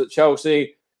as well as at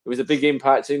Chelsea. It was a big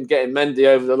impact in getting Mendy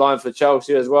over the line for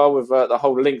Chelsea as well, with the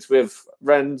whole links with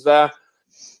Rennes there.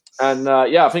 And,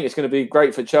 I think it's going to be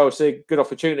great for Chelsea. Good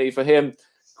opportunity for him.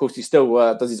 Of course, he still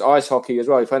does his ice hockey as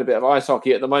well. He's playing a bit of ice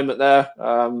hockey at the moment there.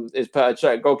 Is Petr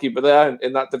Cech goalkeeper there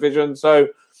in that division. So,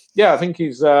 I think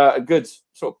he's a good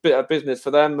sort of bit of business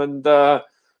for them. And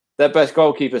their best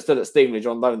goalkeeper still at Stevenage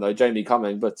on loan, though, Jamie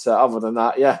Cumming. But other than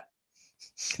that,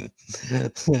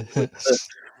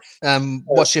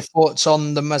 What's your thoughts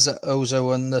on the Mesut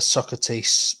Ozil and the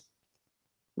Socrates?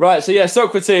 Right, so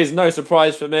Socrates, no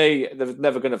surprise for me. They're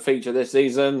never going to feature this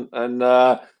season. And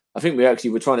I think we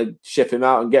actually were trying to ship him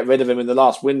out and get rid of him in the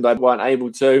last window, but weren't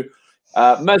able to.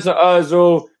 Mesut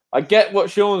Ozil, I get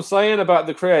what Sean's saying about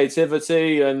the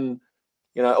creativity and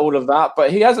all of that, but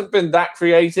he hasn't been that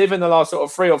creative in the last sort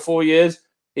of 3 or 4 years.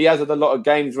 He has had a lot of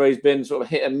games where he's been sort of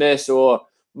hit and miss, or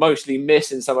mostly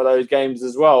miss in some of those games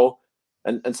as well.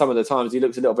 And some of the times he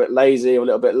looks a little bit lazy or a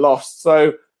little bit lost.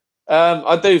 So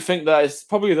I do think that it's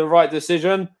probably the right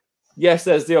decision. Yes,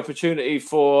 there's the opportunity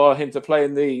for him to play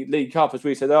in the League Cup, as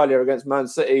we said earlier, against Man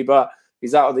City, but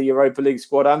he's out of the Europa League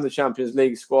squad and the Champions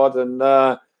League squad. And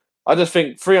I just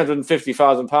think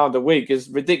 £350,000 a week is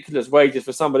ridiculous wages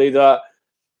for somebody that,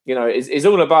 is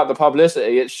all about the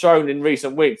publicity. It's shown in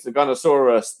recent weeks, the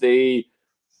Gunnosaurus, the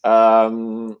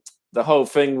whole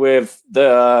thing with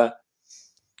the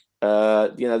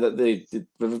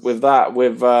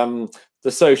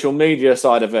the social media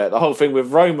side of it, the whole thing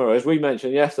with Roma, as we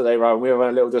mentioned yesterday, right? We were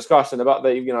having a little discussion about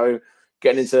getting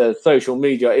into social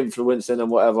media influencing and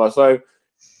whatever. So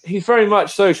he's very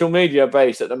much social media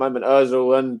based at the moment,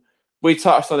 Ozil, and we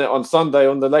touched on it on Sunday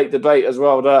on the late debate as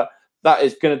well, that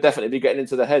is going to definitely be getting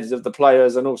into the heads of the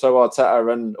players and also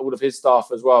Arteta and all of his staff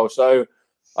as well. So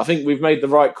I think we've made the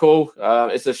right call.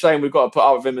 It's a shame we've got to put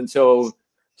up with him until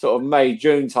sort of May,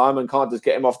 June time, and can't just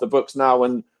get him off the books now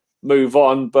and move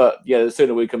on. But the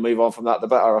sooner we can move on from that, the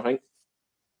better, I think.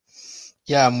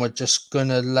 Yeah, and we're just going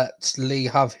to let Lee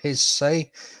have his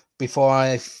say before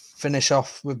I finish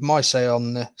off with my say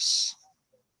on this.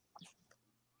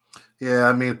 Yeah,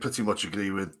 I mean, pretty much agree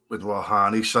with what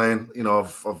Harney's saying.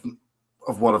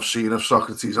 Of what I've seen of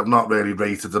Socrates, I've not really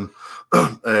rated him.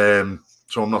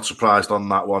 So I'm not surprised on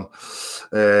that one.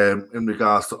 In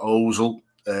regards to Ozil,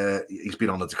 he's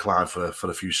been on the decline for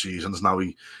a few seasons now.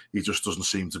 He just doesn't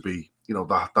seem to be,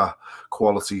 that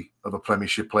quality of a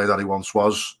Premiership player that he once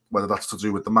was, whether that's to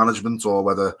do with the management or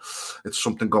whether it's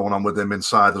something going on with him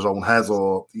inside his own head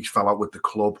or he fell out with the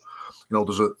club. I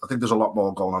think there's a lot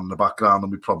more going on in the background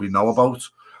than we probably know about.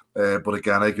 But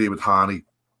again, I agree with Harney.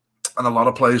 And a lot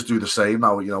of players do the same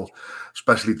now,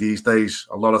 especially these days.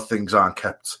 A lot of things aren't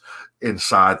kept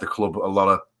inside the club. A lot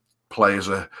of players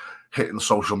are hitting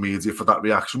social media for that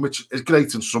reaction, which is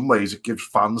great in some ways. It gives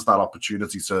fans that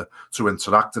opportunity to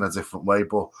interact in a different way.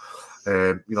 But,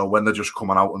 when they're just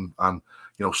coming out and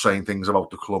saying things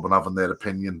about the club and having their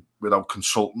opinion without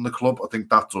consulting the club, I think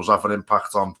that does have an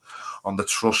impact on the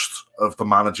trust of the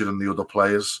manager and the other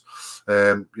players.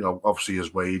 Obviously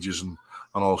his wages and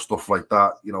and all stuff like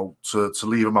that, you know, to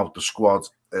leave him out the squad.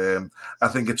 I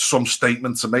think it's some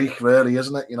statement to make, really,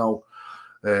 isn't it? You know,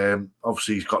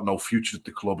 obviously he's got no future at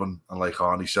the club, and like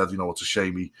Arnie said, you know, it's a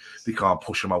shame they can't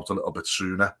push him out a little bit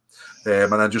sooner.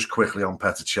 And then just quickly on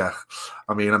Petr Cech,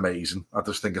 I mean, amazing. I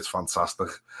just think it's fantastic,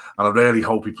 and I really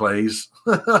hope he plays.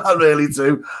 I really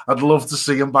do. I'd love to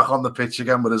see him back on the pitch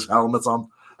again with his helmet on.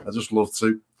 I just love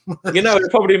to. You know, he'll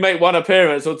probably make one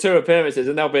appearance or two appearances,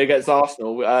 and they'll be against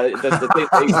Arsenal. The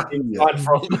team that he's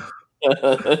from.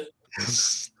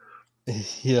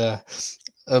 Yeah.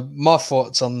 My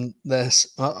thoughts on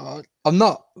this. I'm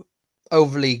not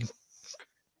overly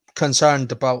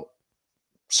concerned about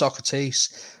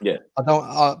Socrates. Yeah. I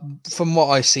don't. From what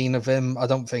I've seen of him, I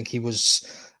don't think he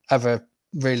was ever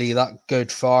really that good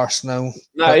for Arsenal.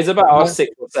 No, he's about our 6th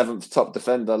or 7th top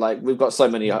defender. Like, we've got so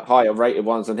many higher rated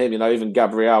ones than him. You know, even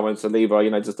Gabriel and Saliba. You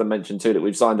know, just to mention two that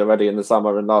we've signed already in the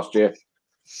summer and last year.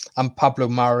 And Pablo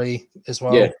Mari as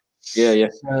well. Yeah.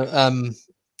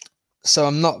 So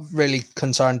I'm not really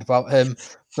concerned about him,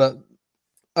 but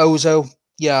Ozil,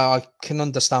 yeah, I can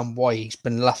understand why he's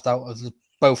been left out of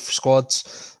both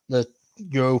squads, the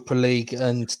Europa League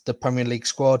and the Premier League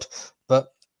squad.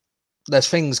 But there's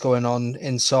things going on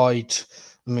inside.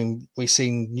 I mean, we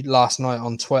seen last night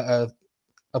on Twitter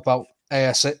about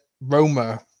AS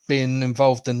Roma being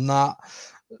involved in that.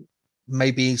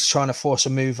 Maybe he's trying to force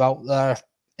a move out there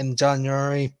in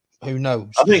January. Who knows?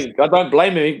 I don't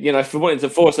blame him, you know, for wanting to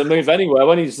force a move anywhere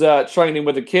when he's training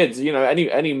with the kids. You know,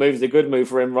 any move's a good move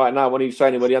for him right now when he's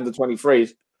training with the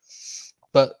under-23s.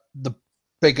 But the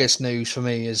biggest news for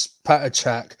me is Petr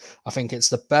Cech. I think it's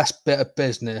the best bit of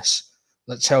business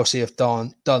that Chelsea have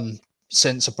done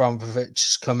since Abramovich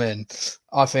has come in.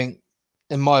 I think,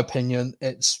 in my opinion,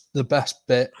 it's the best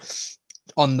bit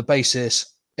on the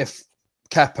basis if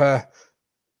Kepa,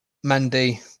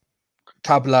 Mendy,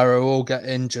 Caballero all get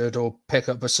injured or pick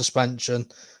up a suspension,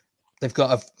 they've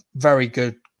got a very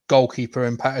good goalkeeper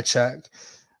in Petr Cech,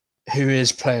 who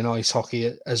is playing ice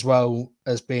hockey as well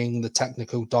as being the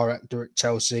technical director at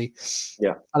Chelsea.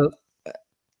 Yeah.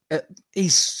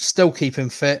 He's still keeping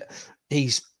fit.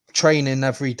 He's training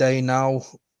every day now.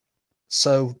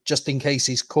 So just in case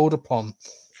he's called upon.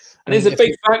 And it's a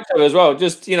big factor as well,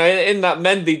 just, you know, in that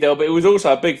Mendy deal, but it was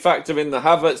also a big factor in the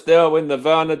Havertz deal, in the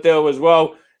Werner deal as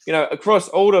well. You know, across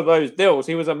all of those deals,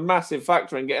 he was a massive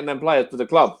factor in getting them players to the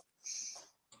club.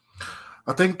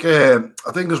 I think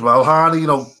as well, Harney, you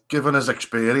know, given his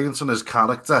experience and his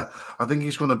character, I think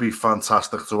he's going to be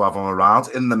fantastic to have him around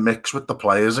in the mix with the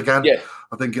players again. Yeah.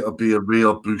 I think it'll be a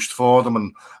real boost for them,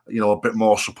 and, you know, a bit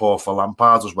more support for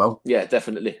Lampard as well. Yeah,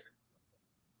 definitely.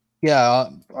 Yeah,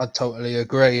 I totally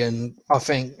agree. And I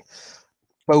think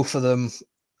both of them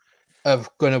are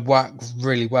going to work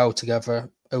really well together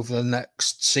over the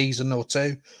next season or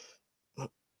two.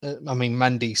 I mean,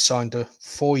 Mendy signed a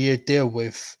 4-year deal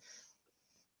with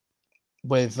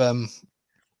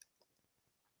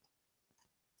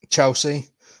Chelsea,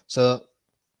 so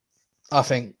I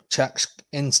think Czech's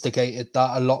instigated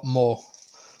that a lot more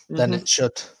than it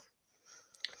should.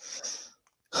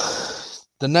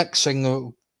 The next thing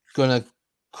we're going to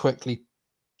quickly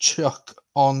chuck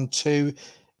onto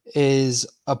is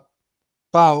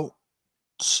about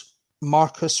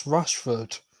Marcus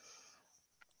Rashford.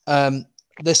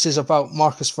 This is about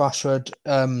Marcus Rashford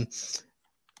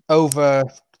over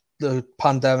the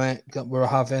pandemic that we're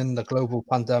having, the global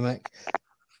pandemic.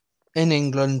 In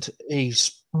England,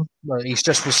 he's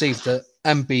just received an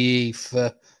MBE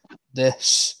for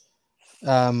this.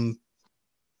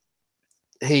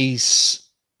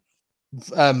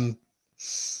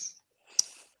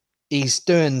 He's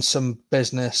doing some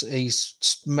business.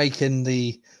 He's making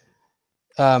the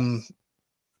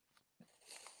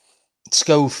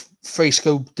free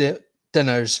school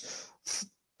dinners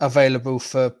available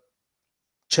for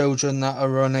children that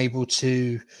are unable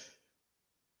to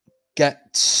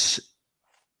get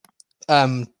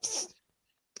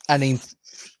any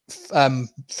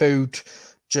food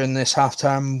during this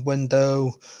half-term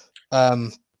window,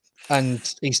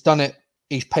 and he's done it.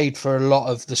 He's paid for a lot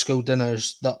of the school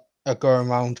dinners that are going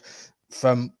around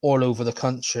from all over the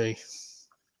country.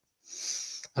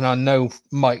 And I know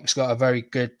Mike's got a very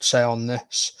good say on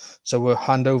this, so we'll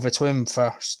hand over to him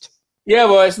first. Yeah,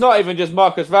 well, it's not even just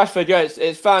Marcus Rashford. Yeah,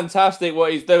 it's fantastic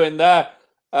what he's doing there.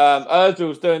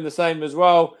 Ozil's doing the same as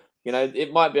well. You know,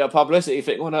 it might be a publicity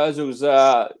thing on Ozil's,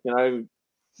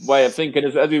 way of thinking,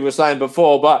 as we were saying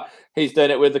before, but he's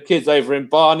doing it with the kids over in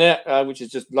Barnet, which is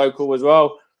just local as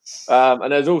well.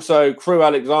 And there's also Crew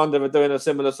Alexander are doing a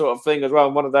similar sort of thing as well,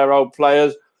 one of their old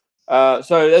players. So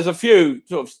there's a few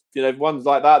sort of, ones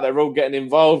like that. They're all getting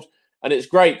involved, and it's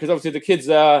great because obviously the kids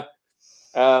are,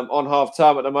 on half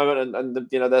term at the moment, and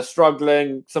they're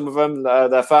struggling. Some of them,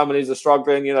 their families are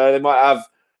struggling. They might have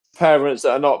parents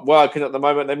that are not working at the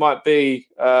moment. They might be,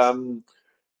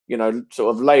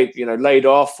 sort of laid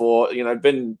off or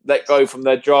been let go from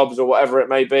their jobs or whatever it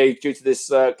may be due to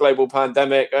this global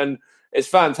pandemic. And it's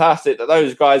fantastic that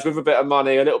those guys with a bit of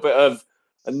money, a little bit of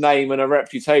a name and a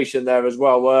reputation there as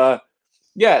well, were.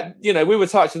 Yeah, we were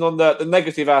touching on the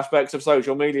negative aspects of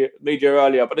social media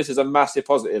earlier, but this is a massive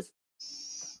positive.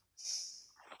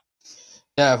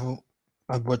 Yeah,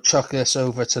 I would chuck this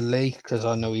over to Lee because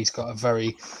I know he's got a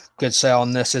very good say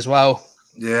on this as well.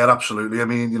 Yeah, absolutely. I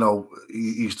mean,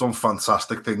 he's done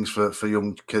fantastic things for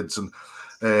young kids, and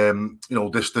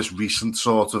this recent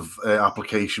sort of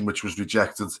application which was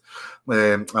rejected.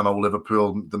 I know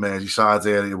Liverpool, the Merseyside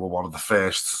area, were one of the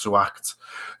first to act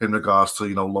in regards to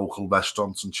local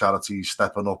restaurants and charities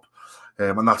stepping up,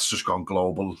 and that's just gone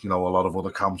global. A lot of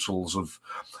other councils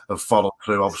have followed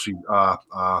through. Obviously,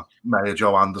 Mayor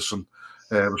Joe Anderson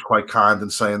was quite kind in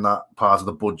saying that part of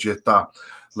the budget that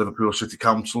Liverpool City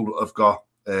Council have got,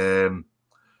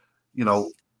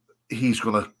 he's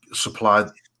going to supply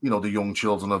the young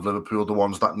children of Liverpool, the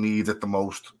ones that need it the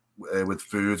most, with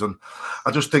food. And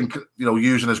I just think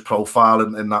using his profile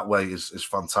in that way is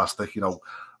fantastic.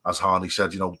 As Harney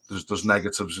said, there's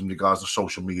negatives in regards to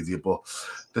social media, but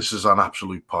this is an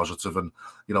absolute positive. And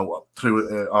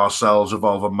through ourselves,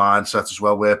 Evolving Mindset as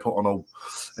well, we're putting out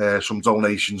some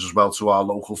donations as well to our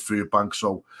local food bank.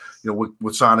 So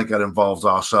we're trying to get involved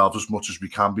ourselves as much as we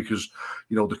can, because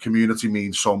the community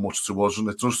means so much to us, and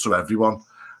it does to everyone.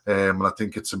 And I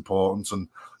think it's important, and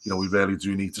we really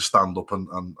do need to stand up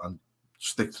and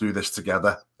stick through this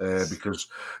together, because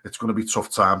it's going to be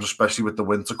tough times, especially with the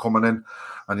winter coming in,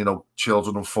 and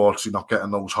children unfortunately not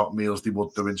getting those hot meals they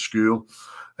would do in school.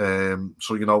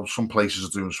 So some places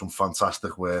are doing some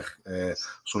fantastic work.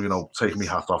 So take me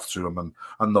hat off to them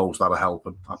and those that are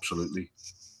helping. Absolutely.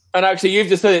 And actually, you've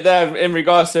just said it there in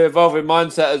regards to Evolving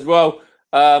Mindset as well.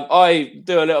 I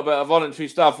do a little bit of voluntary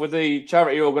stuff with the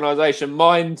charity organisation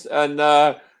Mind, and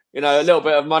a little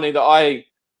bit of money that I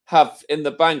have in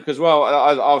the bank as well.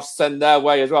 I'll send their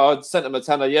way as well. I sent them a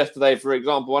tenner yesterday, for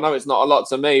example. I know it's not a lot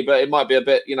to me, but it might be a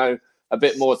bit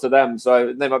more to them.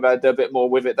 So they might be able to do a bit more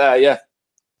with it there. Yeah.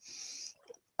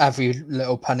 Every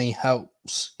little penny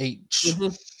helps each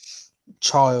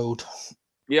child.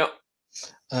 Yeah.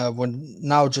 We're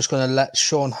now just going to let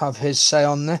Sean have his say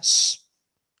on this.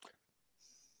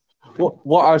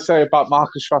 What I say about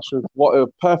Marcus Rashford, what a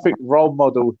perfect role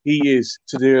model he is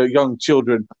to the young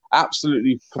children.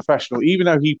 Absolutely professional. Even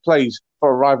though he plays for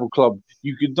a rival club,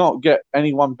 you could not get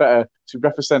anyone better to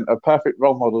represent a perfect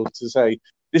role model to say,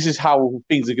 this is how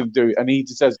things are going to do. And he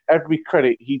deserves every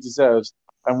credit he deserves,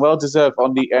 and well deserved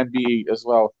on the NBA as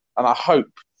well. And I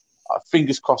hope,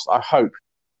 fingers crossed, I hope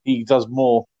he does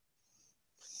more.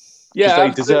 Yeah,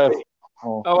 they deserve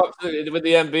more. Oh, absolutely. With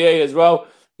the NBA as well.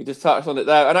 You just touched on it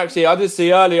there. And actually, I did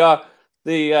see earlier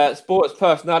the Sports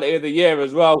Personality of the Year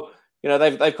as well.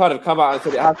 They've kind of come out and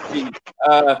said it has to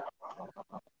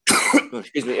be,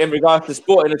 excuse me, in regards to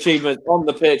sporting achievements on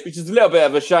the pitch, which is a little bit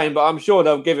of a shame, but I'm sure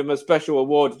they'll give him a special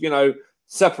award,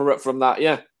 separate from that.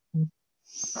 Yeah.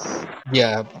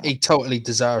 Yeah, he totally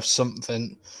deserves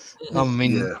something. I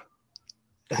mean,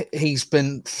 he's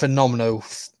been phenomenal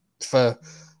for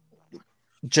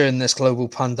during this global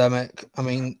pandemic. I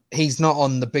mean, he's not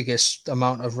on the biggest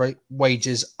amount of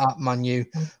wages at Man U,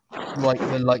 like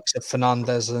the likes of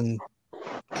Fernandez and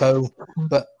co.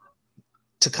 But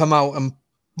to come out and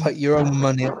put your own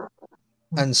money up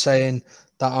and saying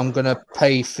that I'm going to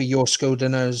pay for your school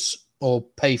dinners or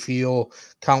pay for your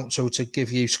council to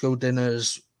give you school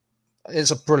dinners,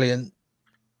 it's a brilliant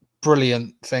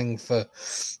thing for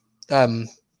the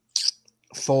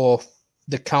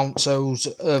councils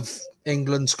of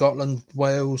England, Scotland,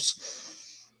 Wales,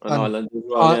 and Ireland as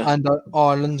well, and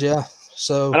Ireland, yeah.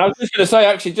 So, and I was just going to say,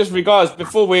 actually, just regards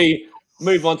before we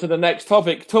move on to the next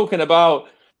topic, talking about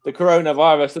the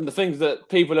coronavirus and the things that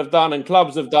people have done and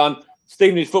clubs have done.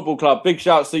 Stevenage Football Club, big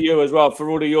shouts to you as well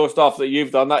for all of your stuff that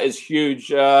you've done. That is huge.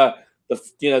 The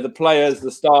players,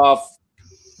 the staff,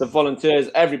 the volunteers,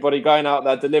 everybody going out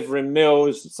there delivering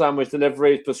meals, sandwich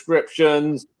deliveries,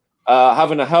 prescriptions.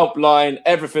 Having a helpline,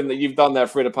 everything that you've done there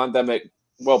through the pandemic.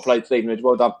 Well played, Stevenage.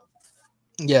 Well done.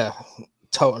 Yeah,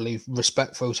 totally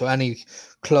respectful to any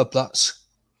club that's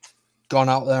gone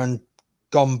out there and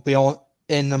gone beyond,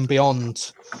 in and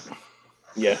beyond.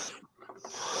 Yeah.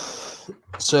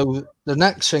 So the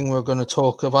next thing we're going to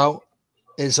talk about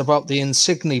is about the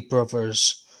Insigne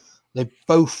brothers. They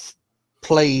both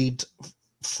played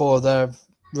for their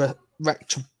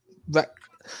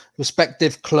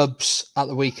respective clubs at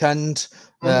the weekend.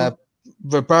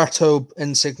 Roberto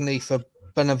Insigne for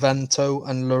Benevento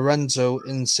and Lorenzo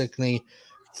Insigne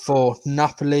for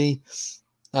Napoli.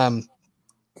 And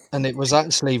it was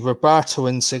actually Roberto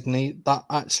Insigne that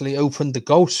actually opened the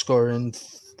goal scoring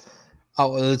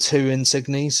out of the two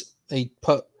Insignes. He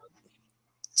put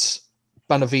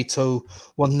Benevento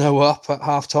 1-0 up at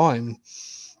half time.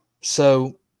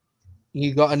 So,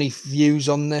 you got any views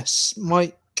on this,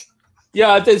 Mike?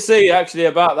 Yeah, I did see actually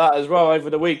about that as well over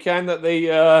the weekend, that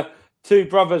the two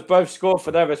brothers both scored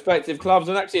for their respective clubs,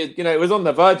 and actually, it was on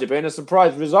the verge of being a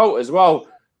surprise result as well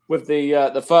with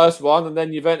the first one, and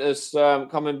then Juventus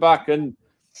coming back and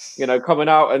coming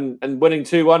out and winning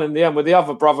 2-1 in the end with the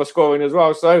other brother scoring as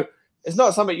well. So it's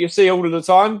not something you see all of the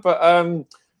time, but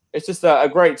it's just a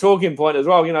great talking point as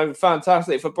well.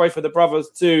 Fantastic for both of the brothers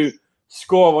to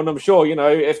score, and I'm sure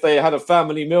if they had a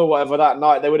family meal, whatever, that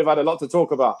night, they would have had a lot to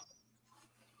talk about.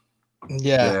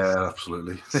 Yeah,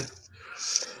 absolutely.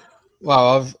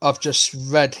 Well, I've just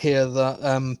read here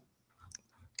that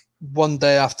one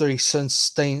day after he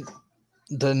sustained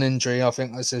an injury, I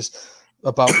think this is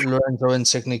about Lorenzo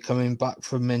Insigne coming back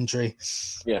from injury.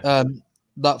 Yeah.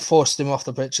 That forced him off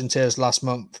the pitch in tears last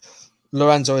month.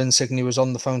 Lorenzo Insigne was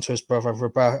on the phone to his brother,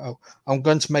 Roberto. I'm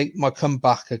going to make my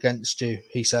comeback against you,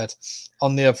 he said.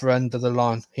 On the other end of the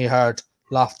line, he heard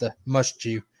laughter. Must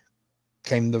you?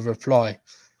 Came the reply.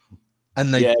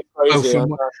 And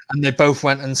they both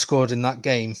went and scored in that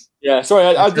game. Yeah,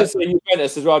 sorry, I did say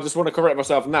Juventus as well. I just want to correct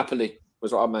myself. Napoli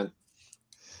was what I meant.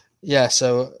 Yeah,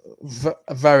 so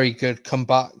a very good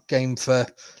comeback game for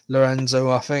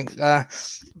Lorenzo, I think.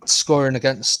 Scoring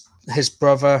against his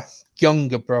brother,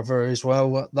 younger brother as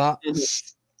well at that.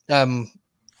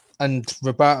 And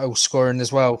Roberto scoring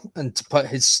as well. And to put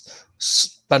his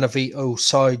Benevento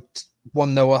side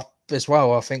 1-0 up as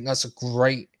well, I think that's a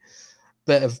great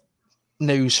bit of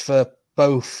news for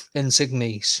both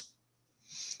Insignes.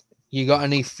 You got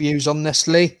any views on this,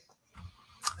 Lee?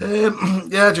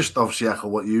 Yeah, just obviously echo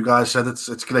what you guys said.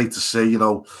 It's great to see,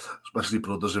 especially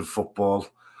brothers in football.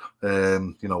 We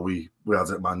had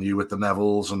it at Man U with the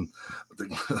Nevilles, and I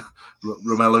think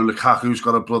Romelu Lukaku's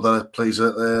got a brother that plays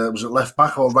at was it left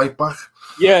back or right back?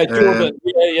 Yeah, Jordan.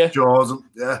 Jordan.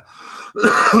 Yeah,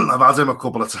 I've had him a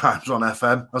couple of times on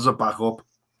FM as a backup.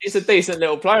 He's a decent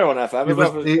little player on FM.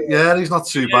 He's not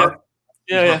too bad.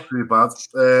 Not too bad.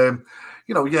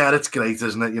 It's great,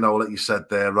 isn't it? Like you said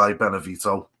there, right?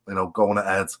 Benevento, going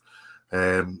ahead,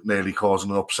 nearly causing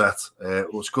an upset.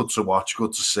 It was good to watch,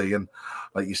 good to see, and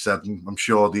like you said, I'm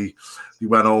sure they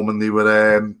went home and they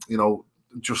were,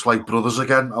 just like brothers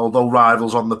again. Although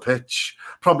rivals on the pitch,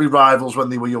 probably rivals when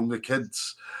they were younger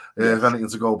kids. If anything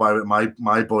to go by with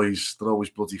my boys, they're always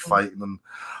bloody fighting and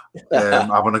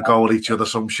having a go at each other.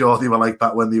 So I'm sure they were like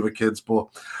that when they were kids. But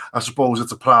I suppose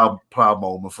it's a proud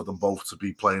moment for them both to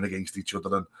be playing against each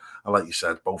other. And like you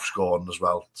said, both scoring as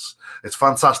well. It's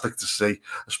fantastic to see,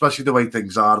 especially the way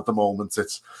things are at the moment.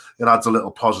 It adds a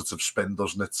little positive spin,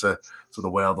 doesn't it, to the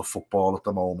world of football at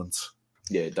the moment.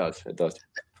 Yeah, it does. It does.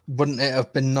 Wouldn't it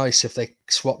have been nice if they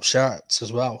swapped shirts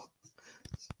as well?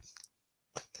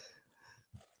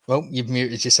 Well, you've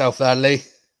muted yourself there, Lee.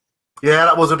 Yeah,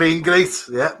 that would have been great.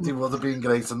 Yeah, it would have been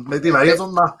great. And they may have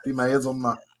done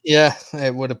that. Yeah,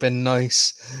 it would have been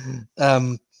nice.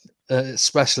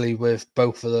 Especially with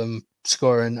both of them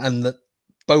scoring and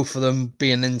both of them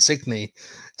being Insigne.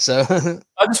 So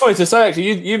I just wanted to say,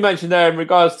 actually, you mentioned there in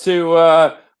regards to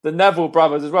the Neville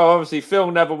brothers as well. Obviously,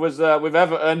 Phil Neville was with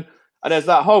Everton, and there's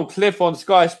that whole clip on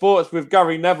Sky Sports with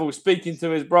Gary Neville speaking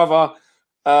to his brother.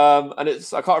 And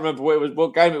I can't remember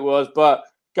what game it was, but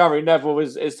Gary Neville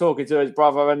is talking to his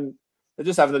brother, and they're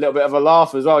just having a little bit of a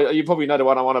laugh as well. You probably know the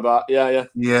one I'm on about. Yeah, I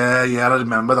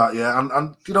remember that. Yeah,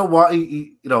 and you know what?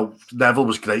 He Neville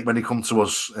was great when he come to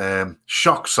us.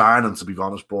 Shock signing, to be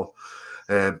honest, but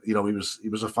he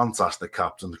was a fantastic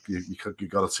captain. You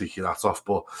got to take your hat off,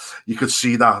 but you could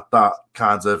see that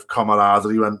kind of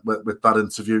camaraderie with that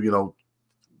interview.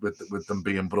 With them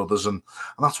being brothers, and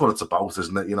that's what it's about,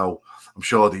 isn't it? I'm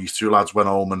sure these two lads went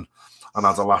home and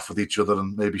had a laugh with each other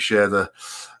and maybe shared a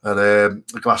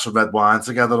glass of red wine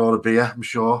together or a beer, I'm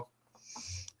sure.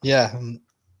 Yeah,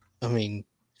 I mean,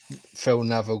 Phil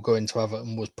Neville going to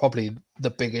Everton was probably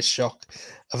the biggest shock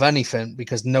of anything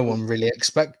because no one really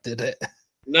expected it.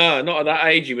 No, not at that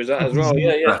age he was at as well.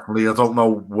 Yeah. Definitely. I don't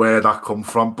know where that come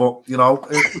from, but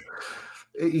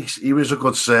he was a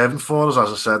good servant for us,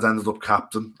 as I said, ended up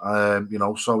captain.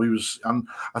 So he was, and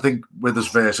I think with his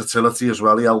versatility as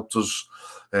well, he helped us.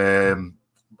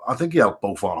 I think he helped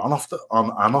both on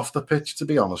and off the pitch, to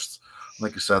be honest.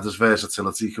 like I said, his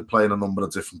versatility. He could play in a number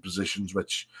of different positions,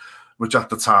 which at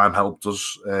the time helped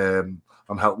us and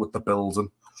helped with the building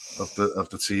of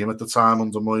the team at the time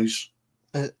under Moyes.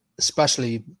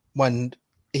 Especially when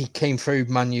he came through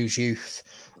Man U's youth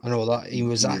and all that, he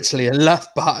was actually a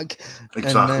left back.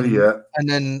 Exactly, and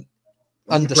then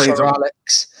under Sir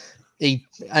Alex, he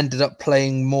ended up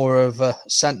playing more of a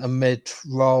centre mid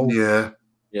role. Yeah.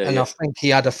 I think he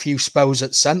had a few spells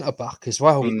at centre back as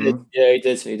well. He did. Yeah, he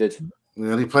did.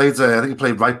 Yeah, he played. I think he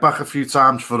played right back a few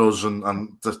times for us, and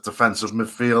the defensive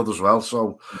midfield as well.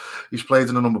 So he's played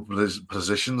in a number of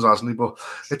positions, hasn't he? But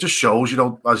it just shows,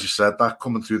 as you said, that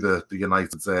coming through the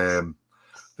United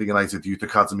Youth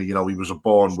Academy, he was a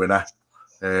born winner.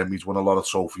 He's won a lot of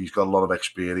trophies, got a lot of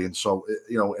experience. So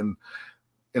in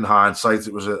hindsight,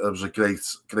 it was a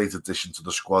great addition to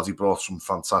the squad. He brought some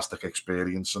fantastic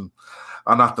experience, and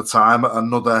at the time,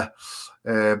 another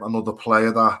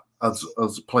player that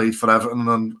has played for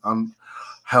Everton and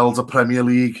held a Premier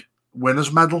League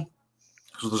winners medal.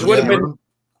 So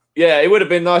it would have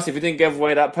been nice if he didn't give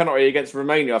away that penalty against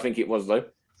Romania. I think it was though.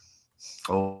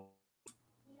 Oh,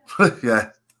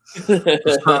 yeah.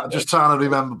 just trying to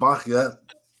remember back.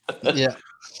 Yeah.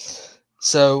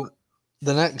 So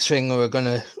the next thing we're going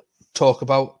to talk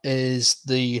about is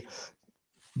the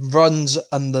runs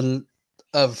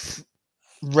of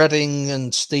Reading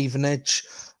and Stevenage.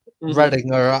 Mm-hmm.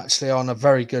 Reading are actually on a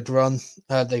very good run.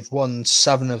 They've won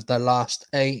 7 of their last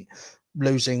 8,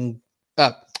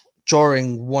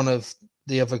 drawing one of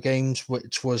the other games,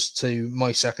 which was to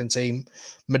my second team,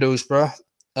 Middlesbrough.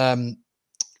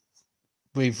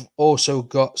 We've also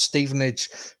got Stevenage,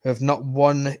 who have not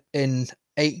won in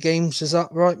 8 games. Is that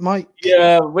right, Mike?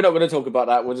 Yeah, we're not going to talk about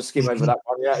that. We'll just skim over that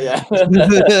one. Yeah.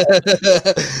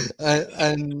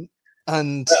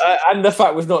 And the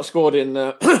fact we've not scored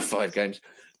in 5 games.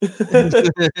 I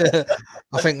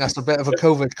think that's a bit of a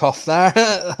COVID cough there.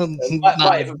 It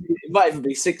might even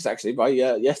be 6 actually by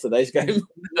yesterday's game.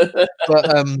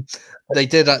 But they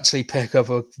did actually pick up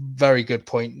a very good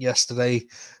point yesterday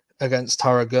against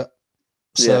Harrogate.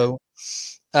 So,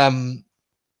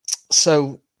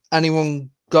 so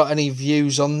anyone got any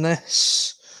views on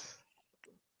this?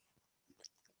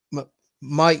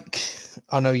 Mike,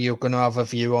 I know you're going to have a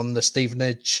view on the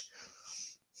Stevenage.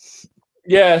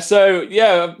 Yeah, so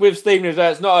with Stevenage,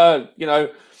 it's not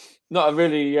a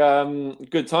really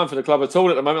good time for the club at all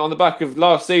at the moment. On the back of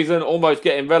last season, almost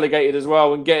getting relegated as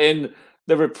well, and getting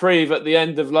the reprieve at the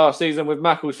end of last season with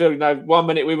Macclesfield. 1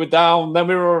 minute we were down, then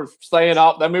we were staying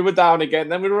up, then we were down again,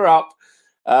 then we were up.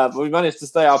 But we managed to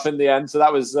stay up in the end, so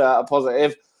that was a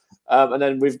positive. And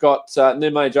then we've got new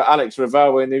manager Alex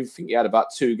Ravel, and I think he had about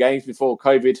 2 games before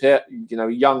COVID hit.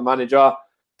 Young manager,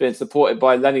 being supported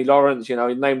by Lenny Lawrence,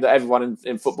 a name that everyone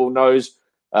in football knows.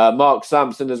 Mark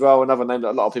Sampson as well, another name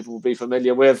that a lot of people will be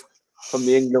familiar with from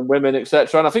the England women,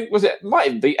 etc. And I think might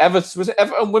even be Everton. Was it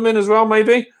Everton women as well?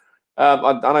 Maybe.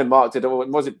 I know Mark did.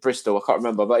 Was it Bristol? I can't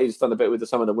remember, but he's done a bit with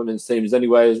some of the women's teams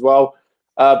anyway as well.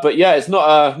 But yeah, it's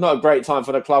not a great time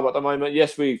for the club at the moment.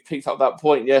 Yes, we picked up that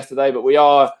point yesterday, but we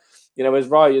are,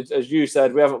 as you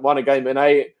said, we haven't won a game in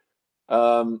 8.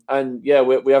 And yeah,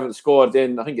 we haven't scored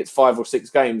in, I think it's 5 or 6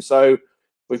 games. So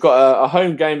we've got a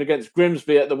home game against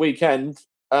Grimsby at the weekend,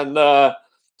 and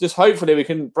just hopefully we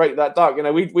can break that duck.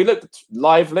 We looked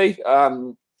lively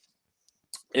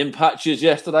in patches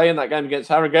yesterday in that game against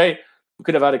Harrogate. We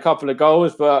could have had a couple of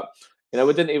goals, but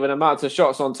we didn't even amount to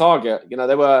shots on target.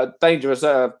 There were dangerous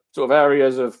sort of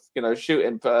areas of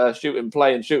shooting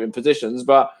play and shooting positions,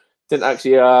 but didn't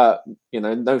actually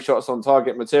no shots on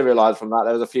target materialize from that.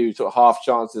 There was a few sort of half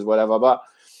chances, whatever. But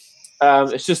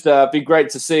it's just be great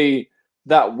to see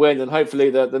that win, and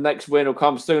hopefully the next win will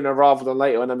come sooner rather than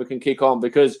later, and then we can kick on,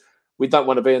 because we don't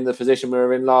want to be in the position we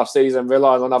were in last season,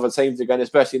 relying on other teams again,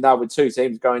 especially now with 2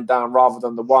 teams going down rather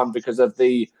than the one, because of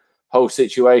the whole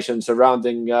situation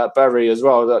surrounding Bury as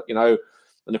well. That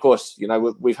and of course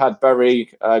we've had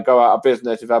Bury go out of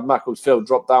business. We've had Macclesfield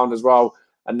drop down as well,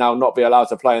 and now not be allowed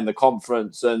to play in the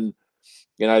conference. And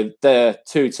they're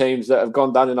 2 teams that have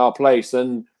gone down in our place.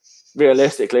 And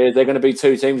realistically, they're going to be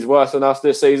 2 teams worse than us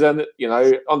this season.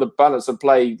 On the balance of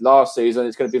play last season,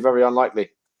 it's going to be very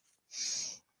unlikely.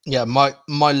 Yeah, my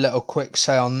little quick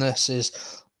say on this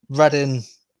is Reading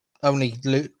only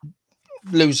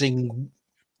losing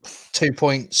 2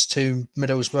 points to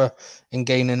Middlesbrough and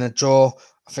gaining a draw.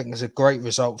 I think it's a great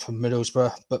result for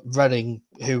Middlesbrough, but Reading,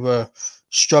 who were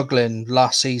struggling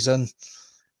last season,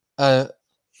 and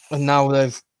now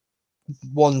they've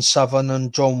won 7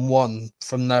 and drawn 1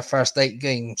 from their first 8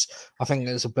 games. I think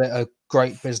it's a bit of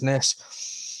great business.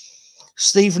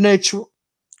 Stevenage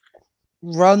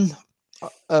run,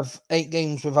 of 8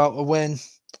 games without a win.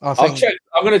 I'm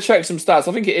going to check some stats.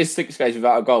 I think it is 6 games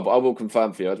without a goal, but I will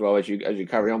confirm for you as well as you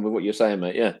carry on with what you're saying,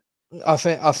 mate. Yeah, I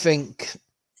think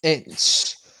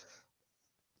it's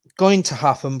going to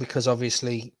happen because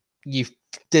obviously you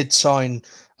did sign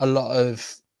a lot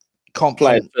of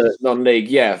players for non-league,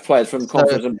 players from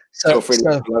conference and as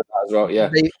well. Yeah,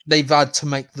 they've had to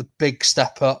make the big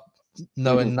step up,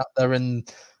 knowing that they're in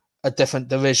a different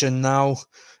division now.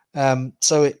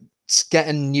 So it's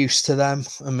getting used to them.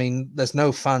 I mean, there's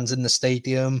no fans in the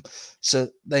stadium, so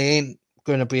they ain't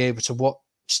going to be able to watch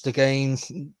the game.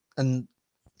 And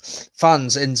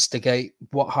fans instigate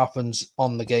what happens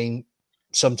on the game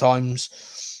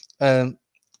sometimes.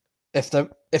 If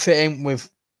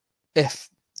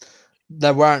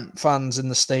there weren't fans in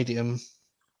the stadium,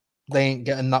 they ain't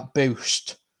getting that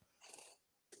boost.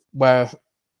 Where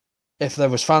if there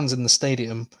was fans in the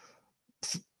stadium,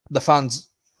 the fans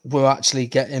will actually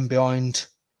get in behind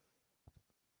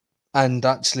and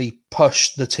actually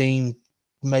push the team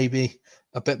maybe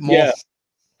a bit more. Yeah,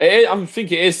 I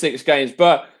think it is 6 games,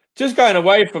 but just going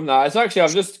away from that, it's actually,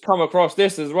 I've just come across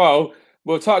this as well.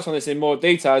 We'll touch on this in more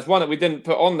detail. It's one that we didn't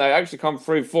put on there. It actually come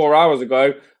through 4 hours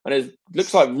ago, and it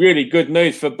looks like really good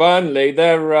news for Burnley.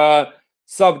 They're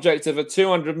subject of a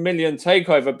 200 million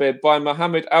takeover bid by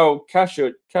Mohamed Al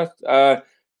Kashashi, I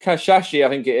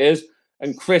think it is,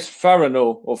 and Chris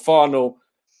Farnell.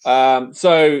 So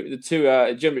the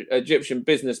 2 Egyptian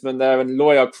businessmen there, and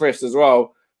lawyer Chris as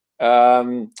well.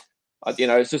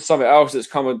 It's just something else that's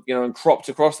come, and cropped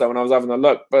across there when I was having a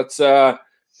look. But for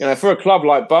a club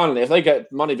like Burnley, if they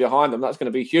get money behind them, that's going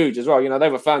to be huge as well. They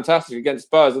were fantastic against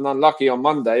Spurs and unlucky on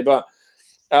Monday. But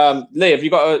Lee, have you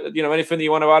got anything that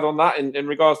you want to add on that in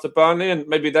regards to Burnley and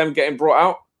maybe them getting brought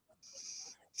out?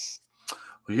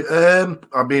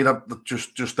 I mean,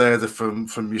 just heard it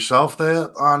from yourself there,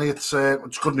 Arnie.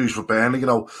 It's good news for Burnley.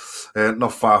 Not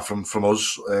far from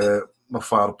us. Not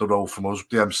far up the road from us,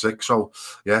 the M6. So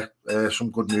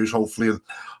some good news. Hopefully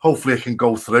it can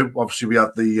go through. Obviously, we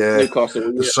had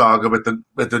the saga with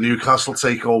the Newcastle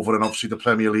takeover, and obviously the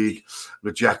Premier League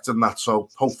rejecting that. So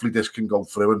hopefully this can go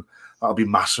through, and that'll be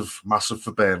massive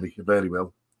for Burnley. It really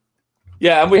will.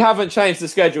 Yeah, and we haven't changed the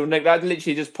schedule, Nick. That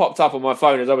literally just popped up on my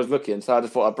phone as I was looking, so I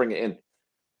just thought I'd bring it in.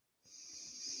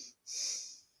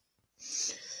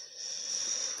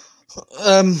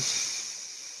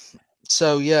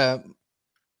 So yeah,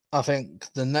 I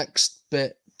think the next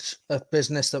bit of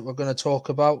business that we're going to talk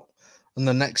about, and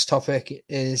the next topic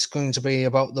is going to be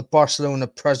about the Barcelona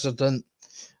president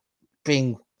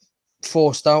being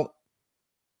forced out.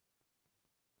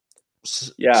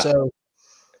 Yeah. So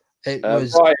it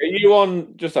was. Right, are you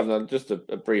on? Just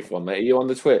a brief one, mate. Are you on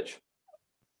the Twitch?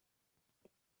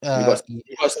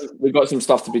 We've got some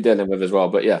stuff to be dealing with as well,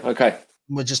 but yeah, okay.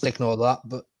 We'll just ignore that.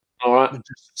 But all right.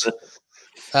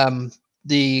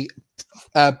 The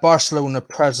Barcelona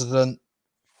president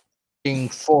being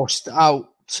forced out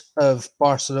of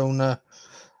Barcelona.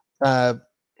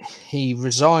 He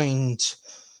resigned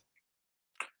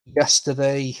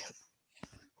yesterday,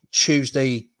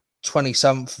 Tuesday,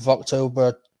 27th of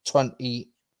October,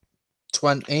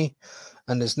 2020,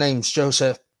 and his name's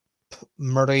Josep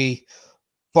Maria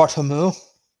Bartomeu.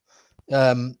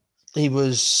 He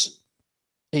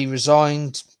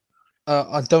resigned.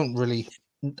 I don't really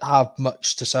have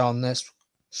much to say on this,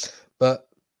 but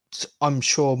I'm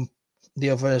sure the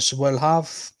others will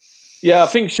have. Yeah, I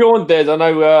think Sean did. I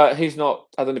know he's not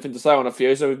had anything to say on a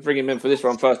few, so we bring him in for this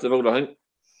one first of all, I think.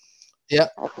 Yeah.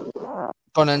 Go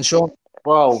on then, Sean.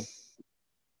 Well,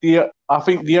 I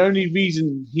think the only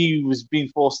reason he was being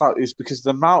forced out is because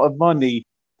the amount of money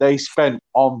they spent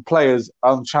on players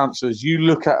and transfers. You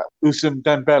look at Ousmane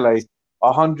Dembele,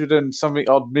 100 and something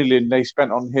odd million they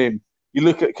spent on him. You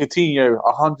look at Coutinho,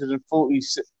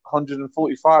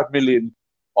 145 million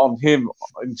on him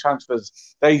in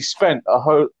transfers. They spent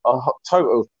a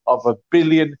total of £1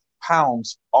 billion on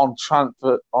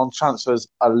transfers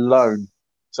alone.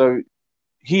 So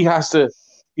he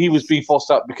was being forced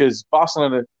out because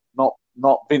Barcelona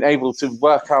not been able to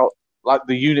work out like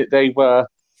the unit they were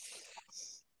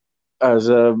as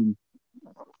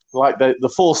like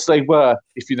the force they were,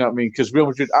 if you know what I mean. Because Real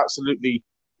Madrid absolutely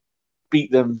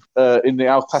beat them in the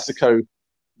El Clasico.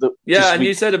 And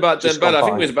you said about Dembele, I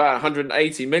think it was about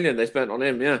 180 million they spent on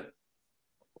him. Yeah.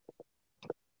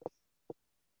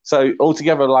 So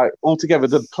altogether,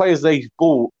 the players they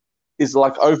bought is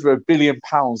like over £1 billion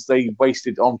they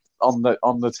wasted on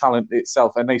the talent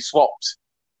itself, and they swapped.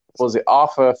 Was it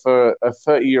Arthur for a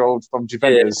 30-year-old from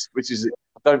Juventus, which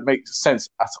don't make sense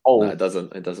at all. No, it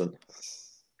doesn't. It doesn't.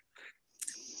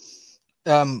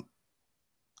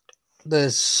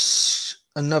 There's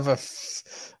another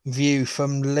view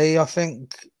from Lee, I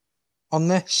think, on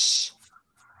this.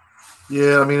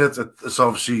 Yeah, I mean, it's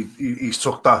obviously he's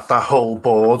took that whole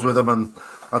board with him, and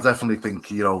I definitely think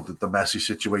the Messi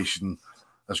situation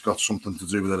has got something to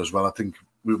do with it as well. I think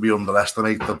we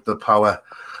underestimate the power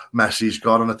Messi's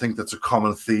got, and I think that's a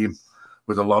common theme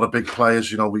with a lot of big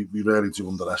players. We really do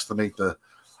underestimate the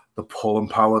pull and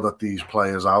power that these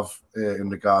players have in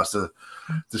regards to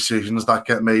decisions that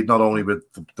get made, not only with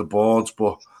the boards,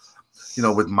 but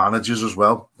with managers as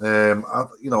well.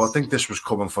 I think this was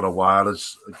coming for a while. I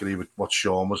agree with what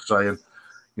Sean was saying.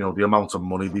 The amount of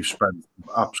money they've spent,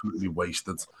 absolutely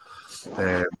wasted.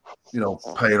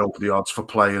 Paying over the odds for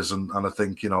players, and I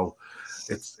think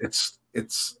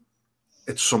it's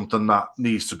something that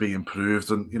needs to be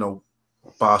improved. And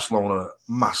Barcelona,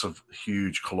 massive,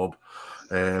 huge club.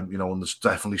 And there's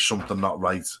definitely something not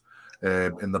right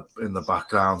in the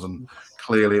background, and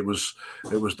clearly it was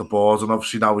the board, and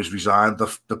obviously now he's resigned.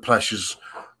 The pressure's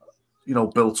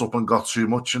built up and got too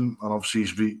much, and obviously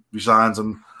he's resigned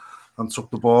and took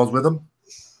the board with him.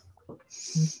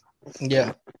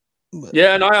 Yeah,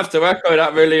 and I have to echo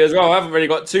that really as well. I haven't really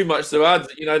got too much to add.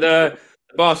 The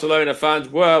Barcelona fans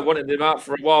were wanting him out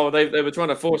for a while. They were trying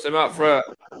to force him out for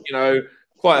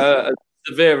quite a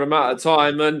severe amount of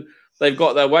time, and they've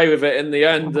got their way with it in the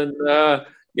end. And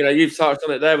you've touched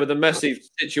on it there with the Messi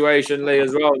situation, Lee,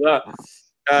 as well. That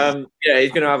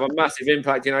he's going to have a massive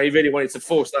impact. He really wanted to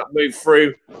force that move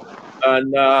through,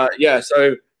 and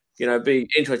so be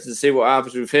interested to see what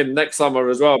happens with him next summer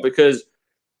as well, because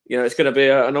it's going to be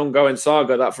an ongoing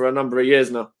saga that for a number of years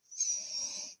now.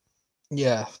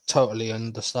 Yeah, totally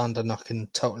understand, and I can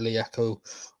totally echo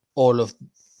all of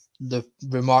the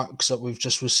remarks that we've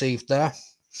just received there.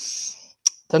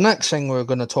 The next thing we're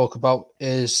going to talk about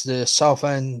is the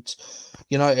Southend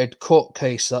United court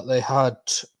case that they had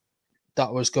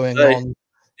that was going on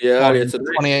earlier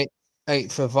today.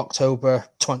 28th of October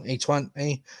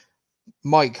 2020.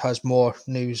 Mike has more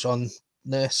news on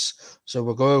this, so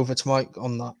we'll go over to Mike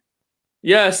on that.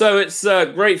 Yeah, so it's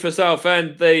great for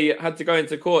Southend. They had to go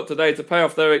into court today to pay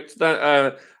off their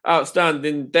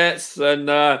outstanding debts,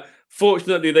 and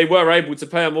fortunately they were able to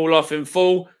pay them all off in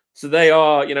full. So they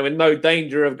are, in no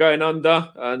danger of going under.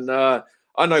 And I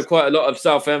know quite a lot of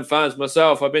Southend fans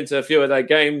myself. I've been to a few of their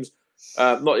games,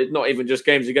 not even just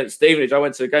games against Stevenage. I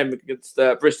went to a game against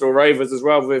Bristol Ravens as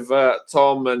well with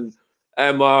Tom and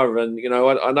Emma, and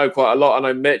I know quite a lot. I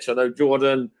know Mitch, I know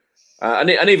Jordan.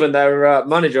 And even their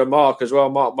manager, Mark, as well.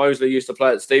 Mark Mosley used to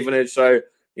play at Stevenage. So,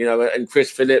 and Chris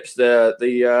Phillips, the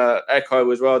Echo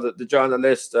as well, the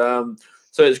journalist.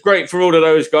 So it's great for all of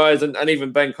those guys. And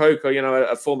even Ben Coker,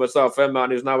 a former Southend man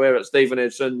who's now here at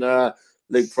Stevenage, and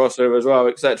Luke Prosser as well,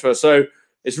 etc. So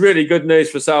it's really good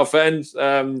news for Southend.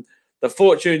 The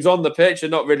fortunes on the pitch are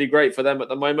not really great for them at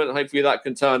the moment. Hopefully that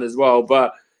can turn as well.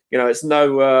 But, it's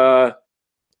no...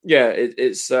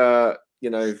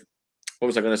 what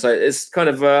was I going to say? It's kind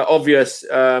of obvious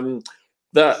that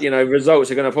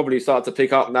results are going to probably start to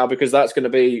pick up now, because that's going to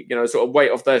be sort of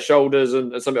weight off their shoulders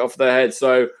and something off their heads.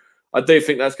 So I do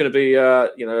think that's going to be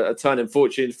a turn in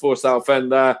fortune for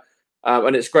Southend there,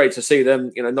 and it's great to see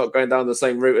them not going down the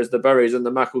same route as the Burys and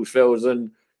the Macclesfields,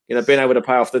 and being able to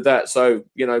pay off the debt. So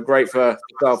great for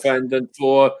Southend and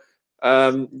for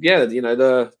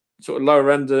the sort of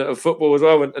lower end of football as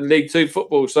well, and League Two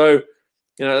football. So.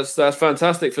 That's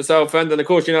fantastic for Southend. And of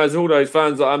course, as all those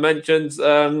fans that I mentioned,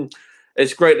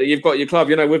 it's great that you've got your club.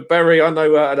 With Bury, I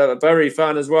know a Bury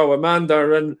fan as well,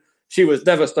 Amanda, and she was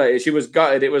devastated. She was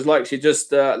gutted. It was like she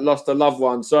just lost a loved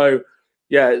one. So,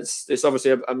 it's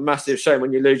obviously a massive shame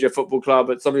when you lose your football club.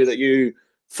 It's somebody that you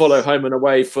follow home and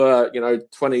away for,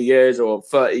 20 years or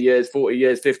 30 years, 40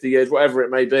 years, 50 years, whatever it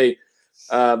may be.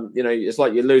 It's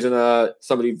like you're losing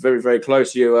somebody very, very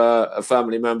close to you, a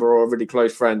family member or a really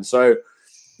close friend. So,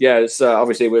 it's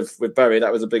obviously with Bury,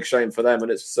 that was a big shame for them,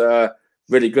 and it's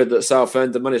really good that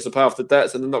Southend have managed to pay off the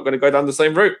debts and they're not going to go down the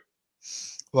same route.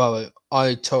 Well,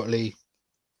 I totally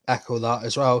echo that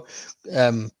as well.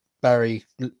 Bury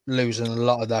losing a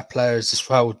lot of their players as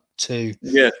well to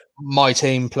my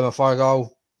team, Plymouth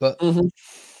Argyle, but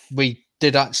we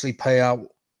did actually pay out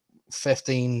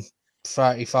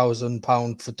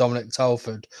 £30,000 for Dominic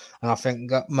Telford, and I think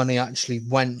that money actually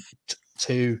went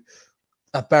to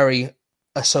a Bury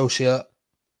associate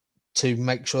to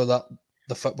make sure that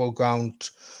the football ground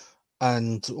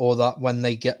and all that, when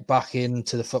they get back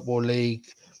into the Football League,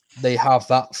 they have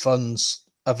that funds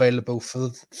available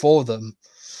for them.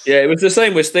 Yeah, it was the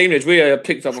same with Stevenage. We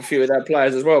picked up a few of their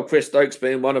players as well, Chris Stokes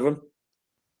being one of them.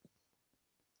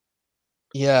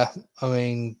 Yeah, I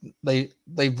mean, Bury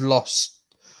lost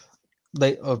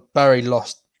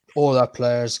all their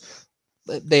players.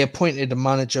 They appointed a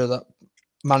manager that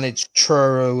managed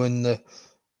Truro in the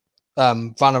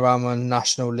Vanarama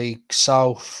National League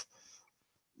South,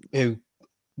 who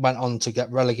went on to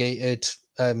get relegated.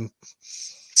 I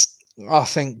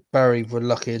think Bury were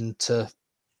looking to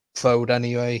fold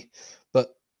anyway,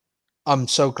 but I'm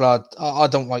so glad. I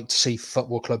don't like to see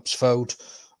football clubs fold.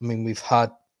 I mean, we've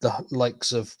had the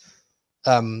likes of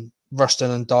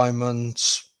Ruston and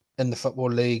Diamonds in the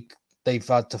Football League. They've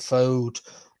had to fold.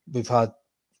 We've had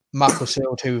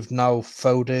Macclesfield who've now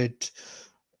folded.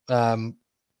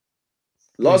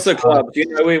 Lots of clubs.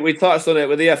 We touched on it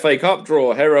with the FA Cup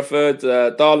draw. Hereford,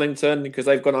 Darlington, because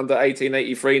they've gone under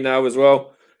 1883 now as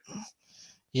well.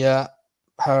 Yeah,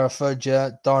 Hereford,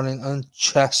 yeah, Darlington,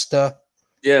 Chester.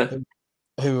 Yeah.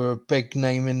 Who are a big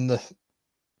name in the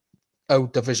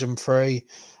old Division 3.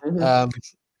 Mm-hmm.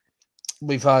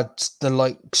 We've had the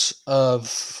likes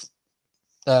of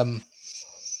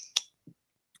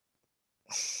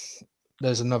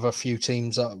there's another few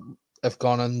teams that have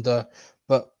gone under,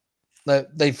 but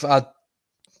they've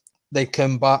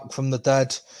come back from the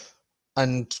dead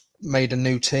and made a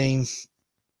new team,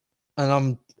 and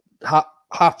I'm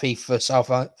happy for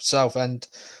Southend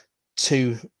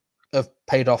to have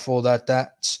paid off all their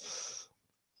debts,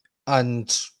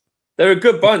 and they're a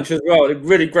good bunch as well. A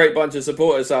really great bunch of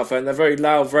supporters, Southend. They're very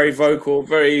loud, very vocal,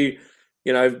 very,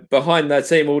 behind their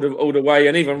team all the way.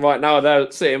 And even right now,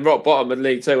 they're sitting rock bottom in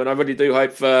League Two. And I really do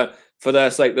hope for their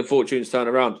sake the fortunes turn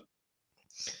around.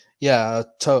 Yeah, I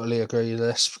totally agree with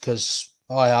this, because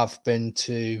I have been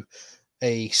to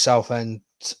a Southend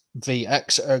v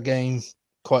Exeter game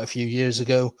quite a few years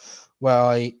ago, where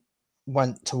I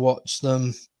went to watch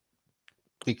them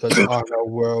because Argyle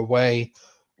were away.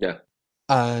 Yeah.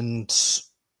 And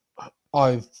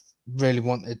I really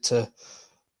wanted to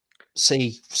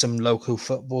see some local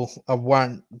football. I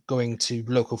weren't going to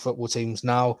local football teams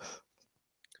now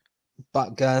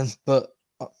back then, but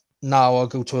now I'll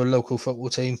go to a local football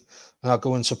team and I'll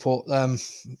go and support them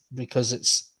because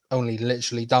it's only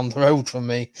literally down the road from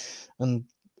me, and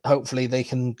hopefully they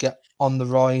can get on the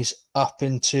rise up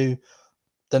into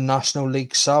the National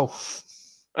League South.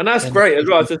 And that's great as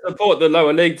well, to support the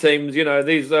lower league teams.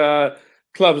 These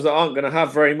clubs that aren't going to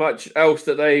have very much else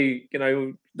that they,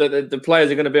 the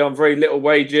players are going to be on very little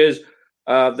wages.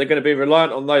 They're going to be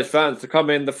reliant on those fans to come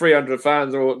in, the 300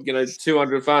 fans or,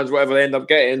 200 fans, whatever they end up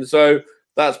getting. So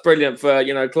that's brilliant for,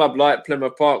 a club like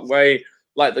Plymouth Parkway,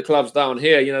 like the clubs down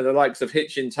here, the likes of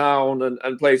Hitchin Town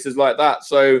and places like that.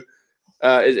 So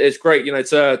it's great,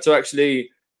 to actually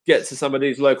get to some of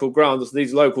these local grounds,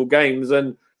 these local games,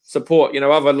 and support,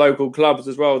 other local clubs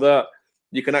as well, that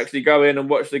you can actually go in and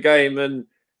watch the game, and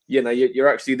you're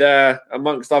actually there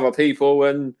amongst other people,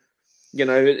 and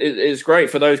it's great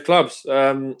for those clubs,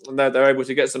 and they're able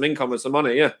to get some income and some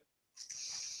money.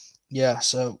 Yeah,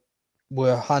 so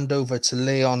we'll hand over to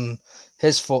Leon,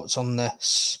 his thoughts on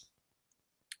this.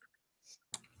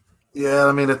 Yeah,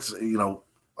 I mean, it's,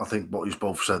 I think what you've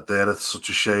both said there, it's such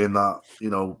a shame that,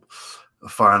 the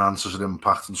finances are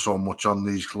impacting so much on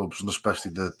these clubs, and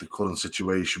especially the current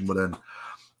situation we're in.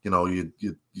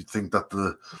 You'd think that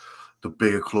the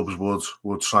bigger clubs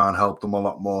would try and help them a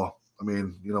lot more. I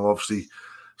mean, obviously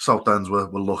Southend were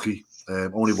lucky.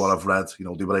 Only what I've read,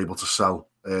 they were able to sell,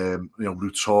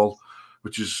 Roots Hall,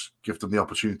 which is give them the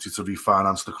opportunity to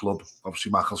refinance the club.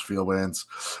 Obviously Macclesfield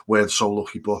weren't so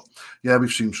lucky, but yeah,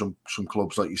 we've seen some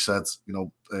clubs, like you said,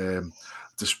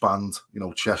 disband.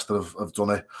 Chester have done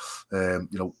it.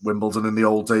 Wimbledon in the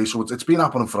old days. So it's been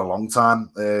happening for a long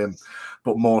time,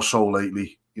 but more so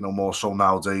lately. More so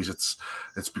nowadays.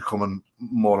 It's becoming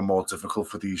more and more difficult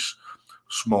for these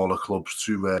smaller clubs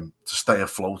to stay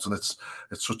afloat, and it's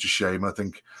such a shame. I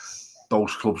think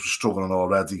those clubs were struggling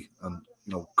already, and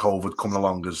COVID coming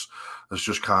along has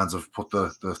just kind of put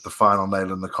the final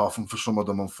nail in the coffin for some of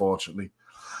them, unfortunately.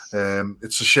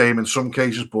 It's a shame in some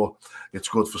cases, but it's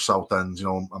good for Southend.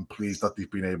 I'm pleased that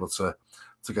they've been able to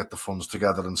get the funds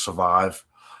together and survive.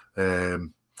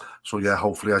 So yeah,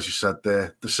 hopefully, as you said,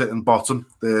 they're sitting bottom.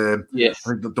 I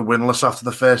think that they're winless after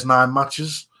the first 9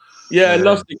 matches. Yeah,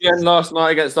 lost again last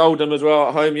night against Oldham as well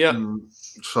at home. Yeah.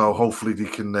 So hopefully they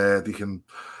can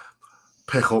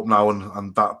pick up now,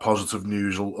 and that positive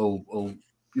news will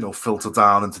filter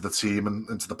down into the team and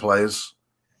into the players.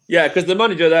 Yeah, because the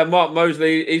manager there, Mark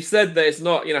Mosley, he said that it's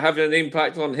not having an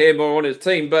impact on him or on his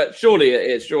team, but surely it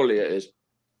is. Surely it is.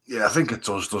 Yeah, I think it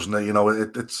does, doesn't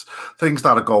it? It's things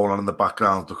that are going on in the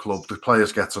background of the club. The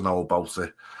players get to know about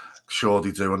it. Sure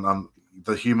they do, and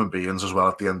the human beings as well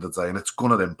at the end of the day, and it's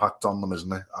going to impact on them,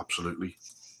 isn't it? Absolutely.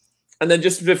 And then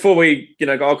just before we,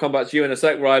 I'll come back to you in a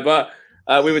sec, right? But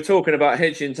We were talking about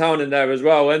Hitchin Town in there as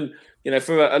well, and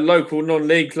for a local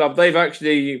non-league club, they've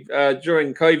actually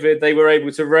during COVID they were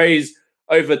able to raise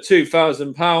over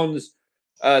 £2,000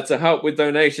 to help with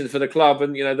donations for the club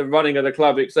and the running of the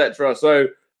club, etc. So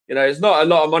it's not a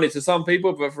lot of money to some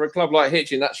people, but for a club like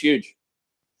Hitchin, that's huge.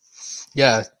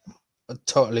 Yeah, I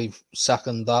totally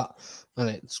second that, and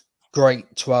it's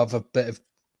great to have a bit of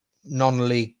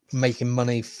non-league making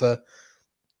money for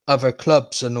other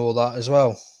clubs and all that as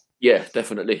well. Yeah,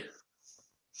 definitely.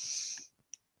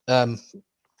 The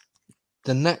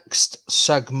next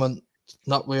segment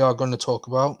that we are going to talk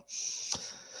about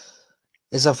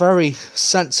is a very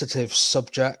sensitive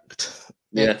subject.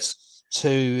 Yes. It's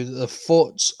to the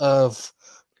thoughts of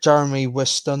Jeremy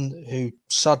Whiston, who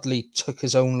sadly took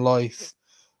his own life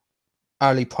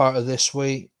early part of this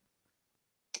week.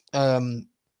 And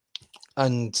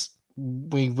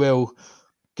we will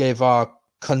give our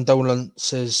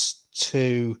condolences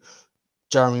to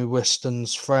Jeremy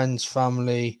Whiston's friends,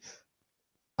 family,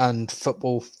 and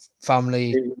football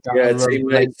family. Yeah,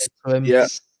 teammates. To him.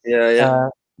 Yeah.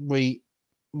 We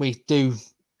do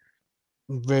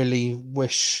really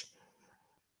wish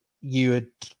you had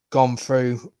gone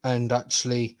through and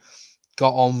actually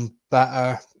got on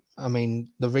better. I mean,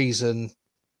 the reason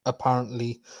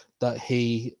apparently that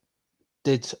he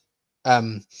did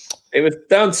it was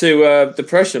down to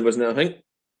depression, wasn't it? I think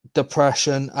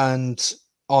depression, and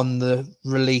on the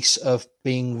release of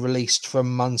being released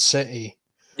from Man City.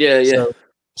 Yeah.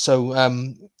 So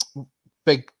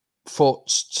big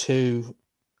thoughts to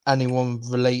anyone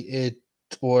related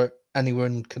or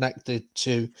anyone connected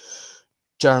to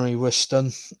Jeremy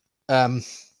Whiston.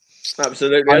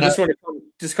 Absolutely. I just want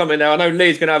to come in now. I know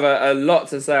Lee's going to have a lot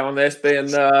to say on this, being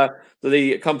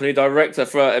the company director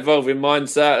for Evolving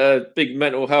Mindset, a big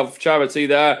mental health charity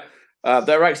there.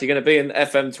 They're actually going to be in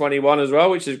FM21 as well,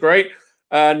 which is great.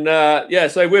 And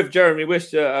so with Jeremy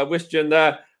Whiston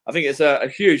there, I think it's a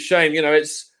huge shame.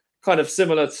 It's kind of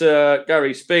similar to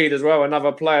Gary Speed as well,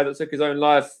 another player that took his own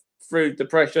life through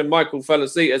depression. Michael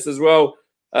Felicitas as well,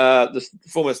 the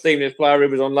former Stevenage player who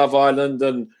was on Love Island,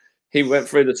 and he went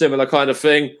through the similar kind of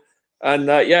thing. And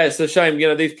it's a shame.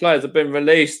 These players have been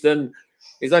released, and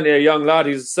he's only a young lad.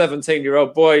 He's a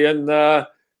 17-year-old boy, and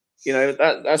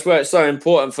that's where it's so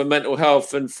important for mental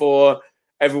health and for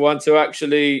everyone to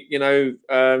actually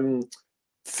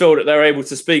feel that they're able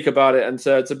to speak about it and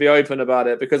to be open about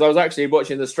it. Because I was actually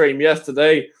watching the stream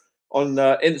yesterday on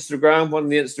Instagram, one of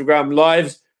the Instagram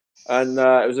lives, and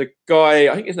it was a guy,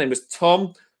 I think his name was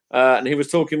Tom, and he was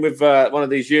talking with one of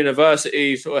these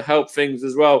university sort of help things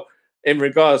as well in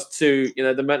regards to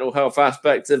the mental health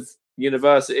aspect of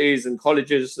universities and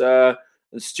colleges and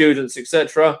students,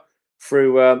 etc.,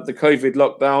 through the COVID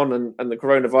lockdown and the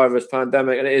coronavirus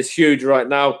pandemic, and it is huge right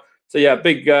now. So yeah,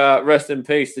 big rest in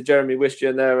peace to Jeremy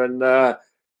Whiston there, and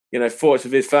thoughts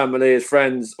of his family, his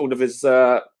friends, all of his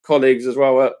colleagues as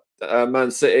well at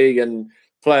Man City, and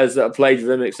players that have played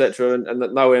with him, etc., and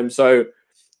that know him. So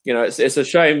it's a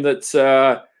shame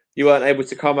that you weren't able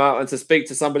to come out and to speak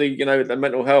to somebody, a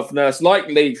mental health nurse like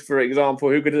Lee, for example,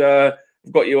 who could have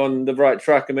got you on the right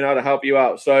track and been able to help you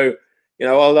out. So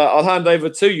I'll hand over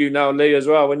to you now, Lee, as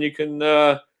well, when you can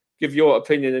give your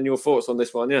opinion and your thoughts on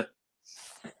this one.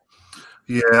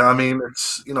 Yeah, I mean,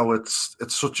 it's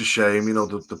such a shame.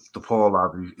 The poor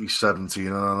lad, he's 17,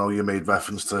 and I know you made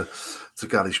reference to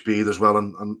Gary Speed as well,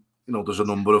 and there's a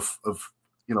number of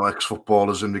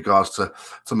ex-footballers in regards to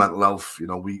mental health.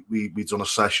 We done a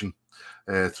session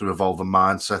through Evolving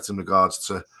Mindset in regards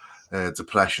to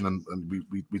depression, and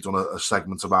we done a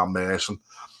segment around Merson.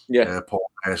 Yeah,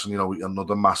 Paul Merson,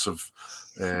 another massive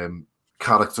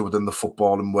character within the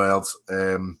footballing world.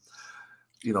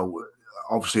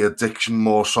 Obviously addiction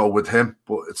more so with him,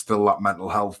 but it's still that mental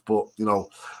health. But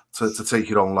to take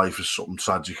your own life is something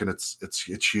tragic, and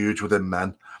it's huge within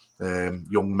men,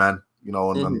 young men,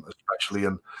 and especially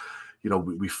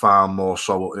we found more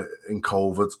so in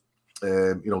COVID,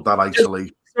 that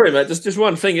isolation. Sorry, mate, just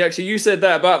one thing. Actually, you said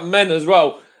that about men as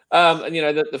well, and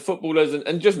the footballers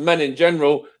and just men in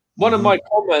general. One of my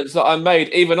comments that I made,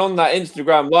 even on that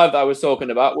Instagram live that I was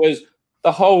talking about, was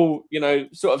the whole,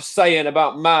 sort of saying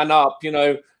about man up.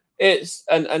 It's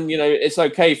it's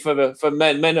okay for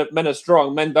men. Men are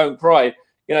strong. Men don't cry.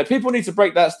 People need to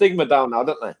break that stigma down now,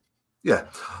 don't they? Yeah,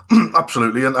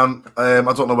 absolutely. And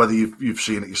I don't know whether you've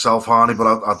seen it yourself, Harney, but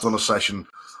I've done a session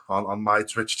on my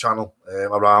Twitch channel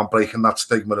around breaking that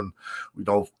stigma, and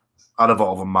at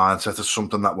Evolving Mindset is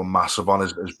something that we're massive on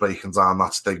is breaking down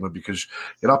that stigma, because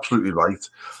you're absolutely right.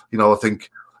 I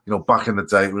think back in the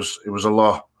day it was a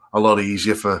lot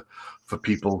easier for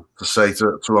people to say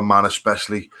to a man,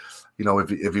 especially you know, if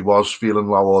he was feeling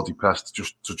low or depressed,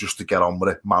 just to get on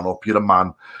with it, man up. You're a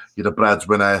man, you're the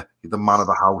breadwinner, you're the man of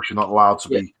the house. You're not allowed to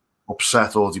be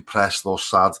upset or depressed or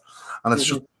sad. And it's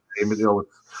just, you know,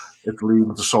 it's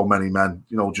leading to so many men,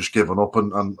 you know, just giving up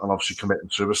and obviously committing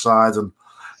suicide. And,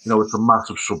 you know, it's a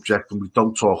massive subject and we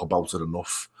don't talk about it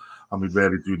enough. And we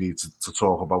really do need to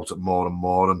talk about it more and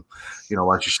more. And, you know,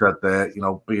 as you said there, you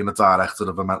know, being a director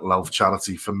of a mental health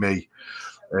charity, for me,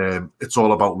 it's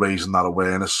all about raising that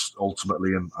awareness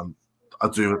ultimately. And I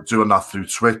doing that through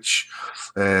Twitch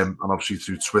and obviously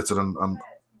through Twitter and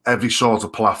every sort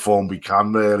of platform we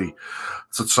can, really,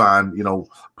 to try and, you know,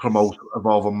 promote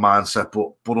Evolving Mindset.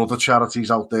 But other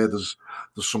charities out there, there's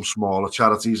some smaller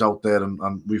charities out there,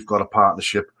 and we've got a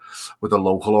partnership with a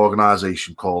local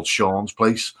organisation called Sean's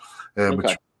Place,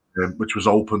 which was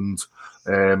opened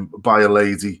by a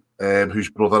lady whose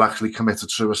brother actually committed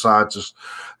suicide just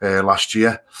last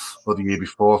year or the year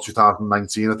before,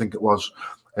 2019, I think it was.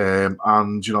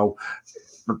 And, you know,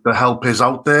 the help is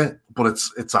out there, but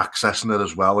it's accessing it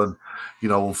as well. And, you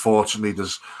know, unfortunately,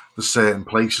 there's certain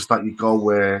places that you go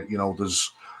where, you know,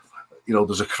 there's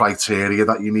a criteria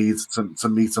that you need to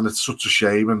meet, and it's such a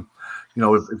shame. And, you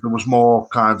know, if there was more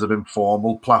kinds of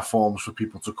informal platforms for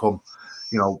people to come,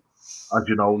 you know, as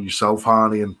you know yourself,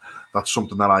 Harney, and that's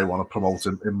something that I want to promote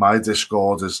in my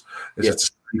Discord is it's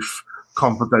a safe,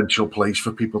 confidential place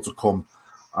for people to come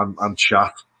and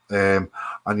chat, and,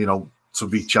 you know, to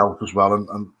reach out as well.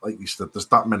 And like you said, there's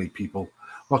that many people,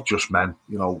 not just men,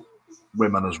 you know,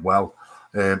 women as well,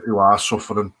 who are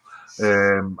suffering.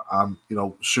 And, you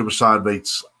know, suicide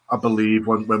rates, I believe,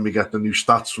 when we get the new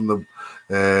stats from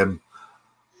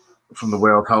the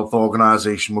World Health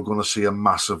Organization, we're going to see a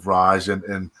massive rise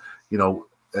in you know,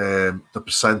 the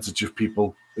percentage of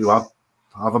people who have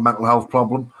a mental health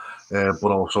problem,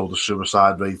 but also the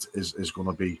suicide rate is going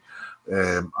to be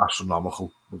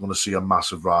astronomical. We're going to see a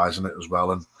massive rise in it as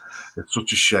well. And it's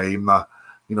such a shame that,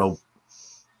 you know,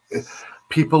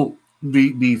 people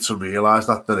need to realise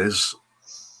that there is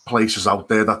places out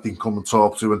there that they can come and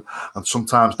talk to, and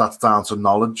sometimes that's down to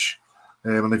knowledge.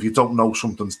 And if you don't know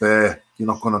something's there, you're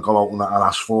not going to go out and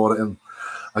ask for it. And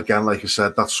again, like I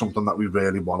said, that's something that we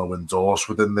really want to endorse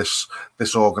within this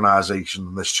organisation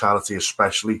and this charity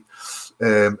especially,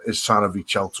 is trying to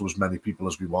reach out to as many people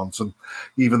as we want. And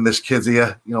even this kid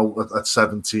here, you know, at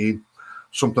 17,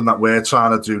 something that we're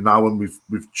trying to do now, and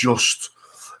we've just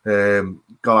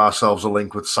got ourselves a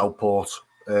link with Southport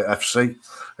FC.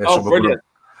 So brilliant.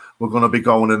 We're going to be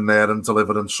going in there and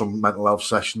delivering some mental health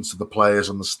sessions to the players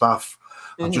and the staff,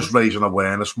 and just raising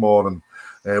awareness more. And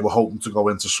we're hoping to go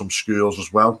into some schools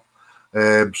as well.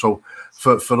 So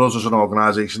for us as an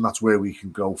organisation, that's where we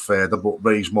can go further, but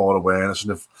raise more awareness.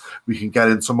 And if we can get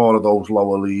into more of those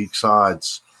lower league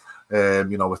sides,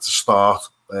 you know, it's a start.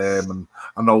 And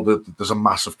I know that there's a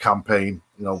massive campaign,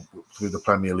 you know, through the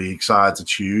Premier League sides.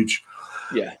 It's huge.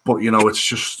 Yeah. But, you know,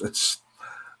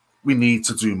 we need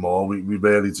to do more. We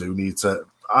really do need to,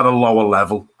 at a lower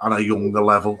level and a younger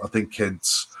level. I think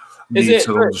kids need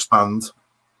to understand.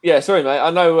 Yeah, sorry, mate. I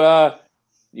know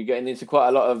you're getting into quite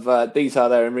a lot of detail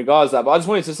there in regards to that, but I just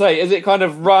wanted to say, is it kind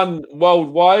of run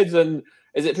worldwide, and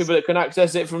is it people that can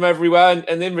access it from everywhere?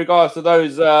 And in regards to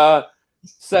those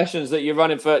sessions that you're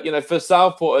running for, you know, for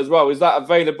Southport as well, is that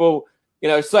available? You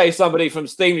know, say somebody from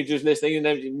Stevenage is listening, and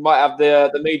then you might have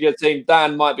the media team.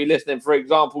 Dan might be listening, for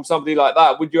example, somebody like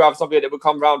that. Would you have somebody that would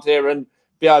come around here and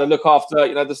be able to look after,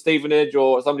 you know, the Stevenage,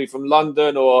 or somebody from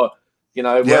London, or, you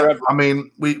know, wherever? I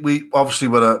mean, we obviously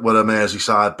we're a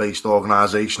Merseyside-based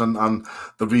organisation, and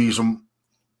the reason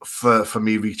for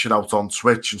me reaching out on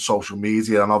Twitch and social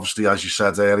media, and obviously, as you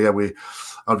said earlier,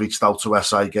 I reached out to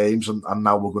SI Games, and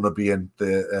now we're going to be in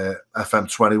the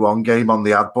FM21 game on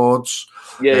the ad boards.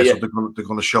 So they're going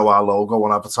to show our logo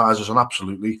on advertisers, and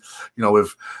absolutely, you know,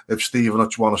 if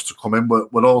Stevenage want us to come in,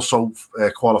 we're also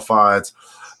qualified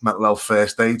mental health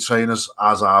first aid trainers,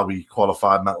 as are we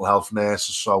qualified mental health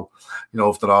nurses. So, you know,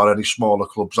 if there are any smaller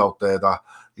clubs out there that,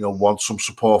 you know, want some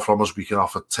support from us, we can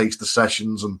offer taster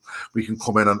sessions, and we can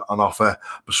come in and offer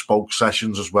bespoke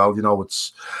sessions as well. You know,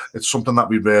 it's something that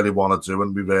we really want to do,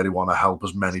 and we really want to help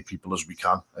as many people as we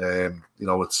can. You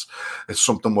know, it's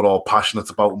something we're all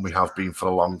passionate about, and we have been for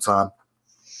a long time.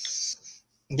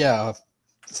 Yeah, I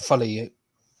fully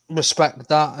respect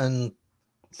that, and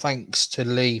thanks to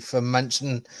Lee for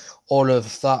mentioning all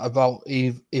of that about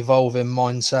evolving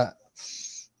mindset.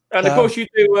 And of course, you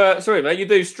do. Sorry, mate. You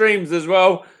do streams as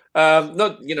well.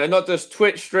 Not just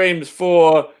Twitch streams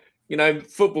for, you know,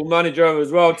 Football Manager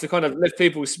as well, to kind of lift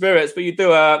people's spirits. But you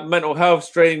do a mental health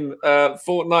stream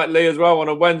fortnightly as well on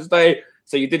a Wednesday.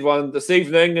 So you did one this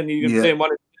evening, and you can see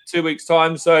one in 2 weeks'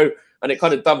 time. So and it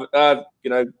kind of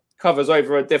covers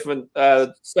over a different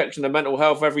section of mental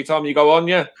health every time you go on.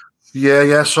 Yeah.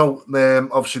 So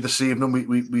obviously this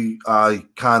evening I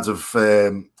kind of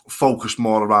focused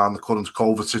more around the current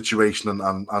COVID situation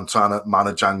and trying to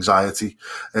manage anxiety.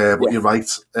 But you're right.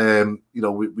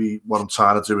 What I'm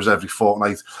trying to do is every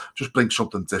fortnight just bring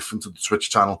something different to the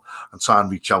Twitch channel and try and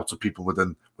reach out to people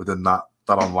within that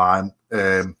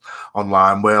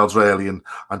online world, really, and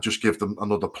just give them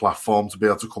another platform to be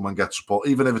able to come and get support,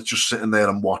 even if it's just sitting there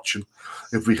and watching.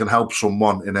 If we can help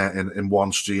someone in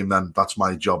one stream, then that's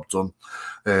my job done.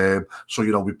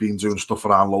 So we've been doing stuff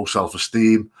around low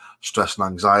self-esteem, stress and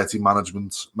anxiety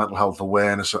management, mental health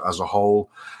awareness as a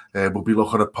whole. We'll be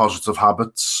looking at positive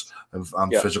habits and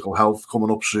physical health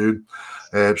coming up soon.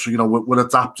 So we're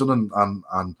adapting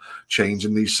and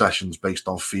changing these sessions based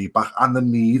on feedback and the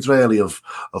needs, really, of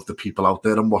the people out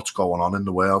there and what's going on in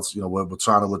the world. We're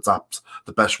trying to adapt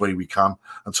the best way we can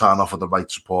and try and offer the right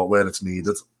support where it's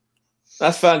needed.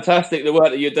 That's fantastic, the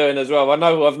work that you're doing as well. I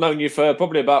know I've known you for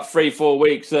probably about 3-4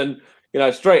 weeks, and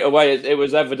straight away it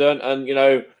was evident. And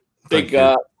big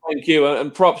thank you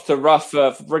and props to Russ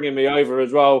for bringing me over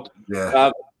as well. Yeah.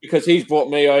 Because he's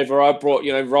brought me over. I brought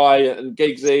Rye and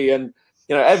Giggsy, and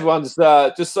everyone's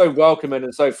just so welcoming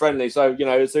and so friendly. So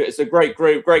it's a great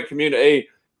group, great community,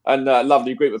 and a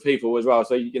lovely group of people as well.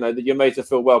 So you're made to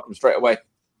feel welcome straight away.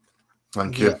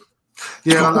 Thank you.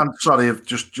 Yeah, and I'm sorry if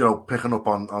just picking up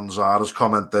on Zara's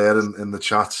comment there in the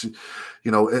chat.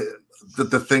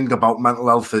 The thing about mental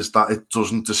health is that it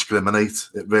doesn't discriminate.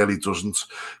 It really doesn't.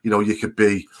 You could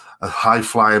be a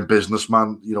high-flying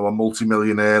businessman, a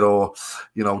multimillionaire, or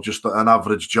just an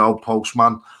average job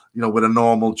postman. With a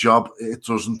normal job, it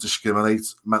doesn't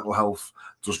discriminate. Mental health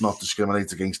does not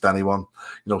discriminate against anyone.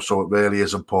 So it really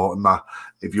is important that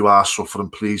if you are suffering,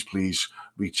 please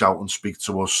reach out and speak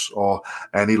to us or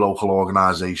any local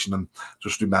organisation, and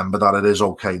just remember that it is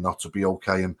okay not to be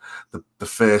okay, and the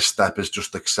first step is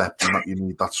just accepting that you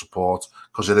need that support,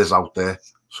 because it is out there.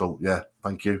 So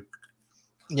thank you.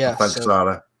 Thanks,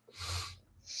 Zara.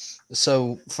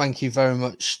 So thank you very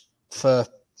much for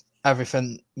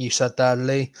everything you said there,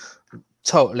 Lee.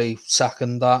 Totally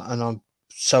second that, and I'm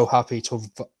so happy to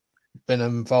have been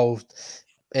involved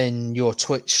in your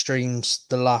Twitch streams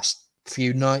the last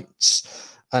few nights.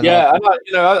 And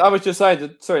I was just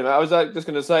saying, sorry, mate, I was just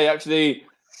going to say, actually,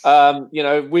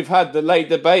 we've had the late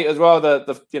debate as well,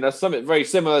 something very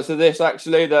similar to this,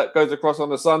 actually, that goes across on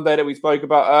the Sunday that we spoke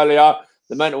about earlier,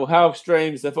 the mental health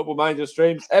streams, the Football Manager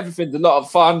streams. Everything's a lot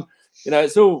of fun.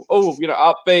 It's all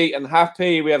upbeat and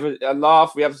happy. We have a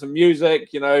laugh. We have some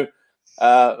music, the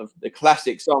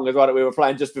classic song as well that we were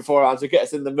playing just before to get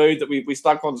us in the mood that we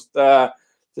stuck on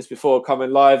just before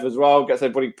coming live as well. Gets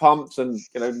everybody pumped, and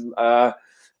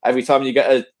every time you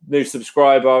get a new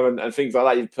subscriber and things like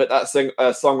that, you put that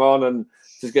song on, and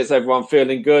just gets everyone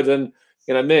feeling good. And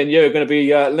me and you are going to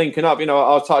be linking up.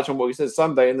 I'll touch on what we said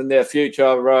Sunday in the near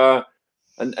future,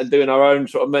 and doing our own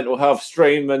sort of mental health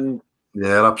stream. And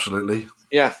yeah, absolutely.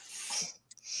 Yeah.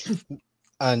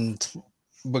 And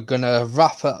we're going to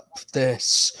wrap up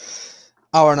this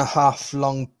hour-and-a-half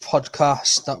long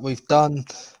podcast that we've done.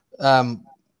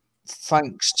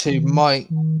 Thanks to Mike,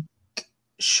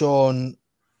 Sean,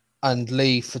 and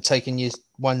Lee for taking you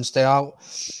Wednesday out.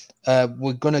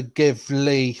 We're going to give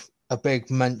Lee a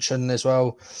big mention as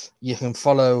well. You can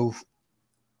follow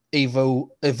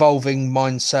Evolving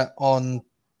Mindset on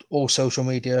all social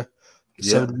media.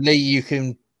 Yeah. So, Lee, you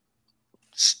can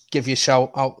give your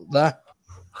shout out there.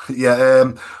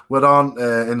 Yeah, we're on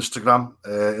Instagram,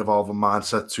 Evolving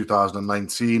Mindset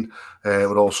 2019.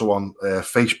 We're also on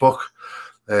Facebook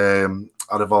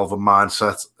at Evolving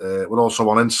Mindset. We're also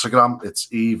on Instagram. It's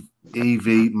EV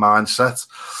Mindset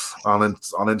on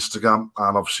Instagram,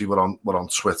 and obviously we're on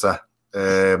Twitter.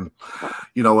 And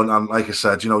like I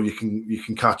said, you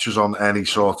can catch us on any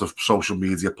sort of social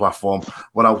media platform.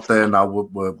 We're out there now.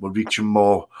 We're reaching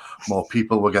more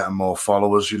people. We're getting more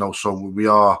followers. So we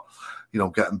are,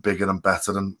 getting bigger and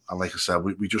better. And like I said,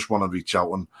 we just want to reach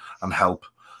out and help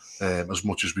as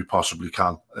much as we possibly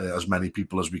can, as many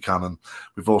people as we can. And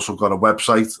we've also got a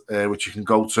website which you can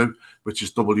go to, which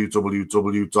is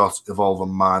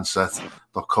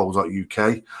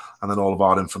www.evolvingmindset.co.uk, and then all of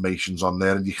our information's on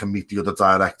there, and you can meet the other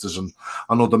directors and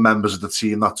other members of the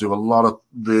team that do a lot of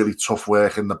really tough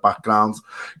work in the background,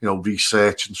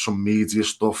 research and some media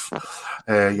stuff,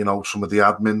 some of the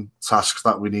admin tasks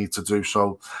that we need to do.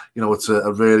 So, it's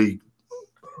a really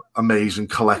amazing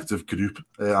collective group,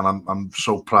 and I'm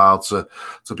so proud to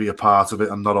be a part of it,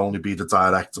 and not only be the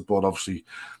director, but obviously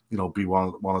be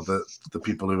one of the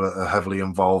people who are heavily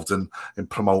involved in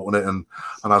promoting it. And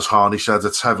as Harney said,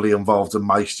 it's heavily involved in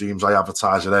my streams. I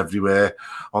advertise it everywhere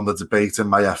on the debate in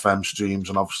my FM streams,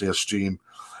 and obviously a stream.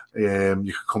 You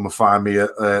can come and find me at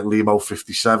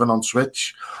Limo57 on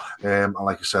Twitch. And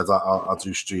like I said, I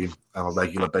do stream on a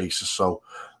regular basis. So,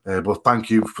 but thank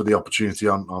you for the opportunity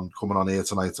on coming on here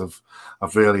tonight.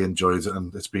 I've really enjoyed it,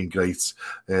 and it's been great.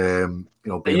 Being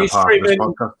a part of this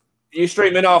podcast. Are you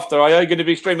streaming after? Are you going to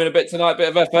be streaming a bit tonight, bit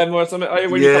of FM or something? Are you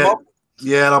when you come on?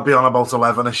 Yeah, I'll be on about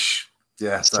 11ish.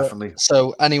 Yeah, definitely.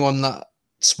 So anyone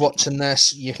that's watching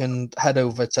this, you can head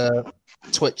over to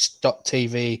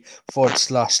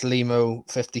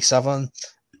twitch.tv/Limo57.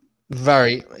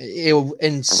 He'll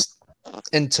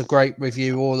integrate with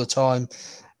you all the time.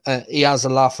 He has a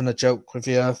laugh and a joke with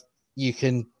you. You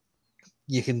can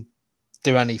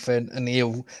do anything, and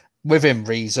he'll, within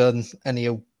reason, and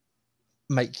he'll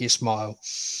make you smile.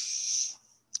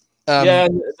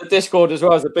 The Discord as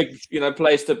well is a big,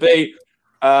 place to be.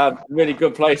 Really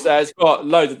good place there. It's got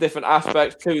loads of different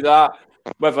aspects to that,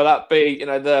 whether that be,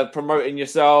 the promoting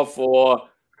yourself or,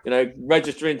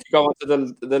 registering to go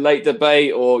onto the late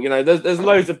debate, or, there's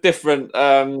loads of different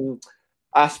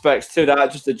aspects to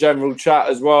that. Just a general chat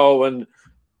as well, and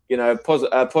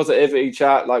positivity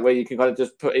chat, like where you can kind of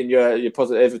just put in your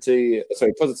positivity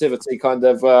kind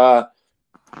of.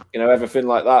 Everything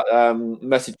like that,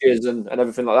 messages and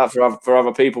everything like that for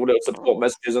other people, little support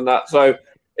messages and that. So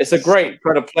it's a great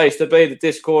kind of place to be, the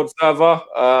Discord server.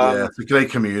 It's a great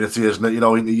community, isn't it?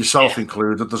 Yourself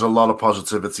included. There's a lot of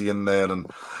positivity in there, and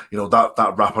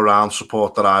that wraparound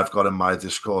support that I've got in my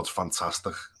Discord's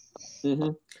fantastic. Mm-hmm.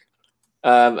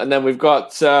 And then we've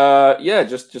got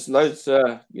just loads,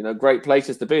 great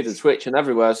places to be, the Twitch and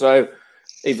everywhere. So.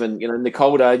 Even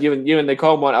Nicole there, you and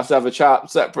Nicole might have to have a chat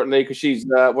separately, because she's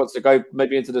wants to go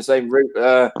maybe into the same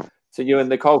route. So you and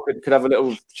Nicole could have a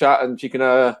little chat, and she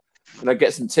can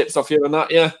get some tips off you and that.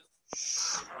 Yeah,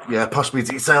 pass me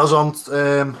details on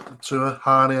to her,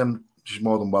 Harney, and she's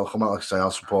more than welcome. Like I say, I'll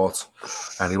support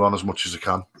anyone as much as I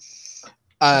can.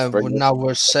 Now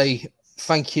we'll say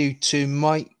thank you to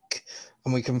Mike,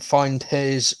 and we can find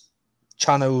his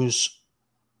channels,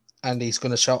 and he's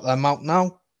going to shout them out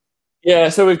now. Yeah,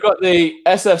 so we've got the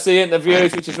SFC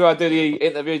interviews, which is where I do the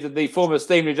interviews of the former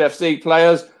Stevenage FC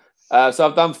players. So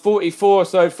I've done 44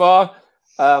 so far.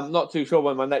 Not too sure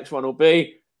when my next one will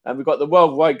be. And we've got the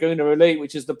Worldwide Gooner Elite,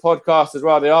 which is the podcast as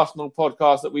well, the Arsenal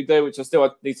podcast that we do, which I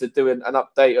still need to do an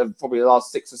update of probably the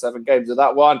last 6 or 7 games of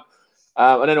that one.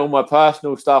 And then all my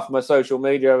personal stuff, my social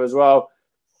media as well.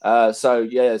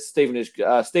 Stevenage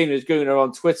Gooner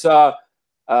on Twitter.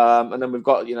 And then we've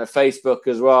got, Facebook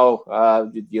as well.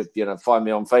 Find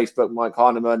me on Facebook, Mike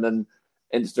Harneman, and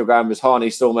Instagram is Harney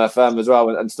Storm FM as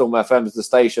well. And Storm FM is the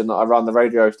station that I run, the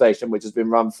radio station, which has been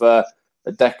run for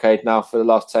a decade now, for the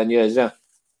last 10 years. Yeah.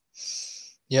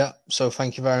 Yeah. So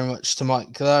thank you very much to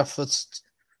Mike there for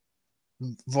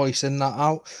voicing that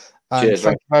out. And cheers,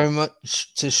 thank you very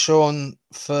much to Sean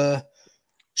for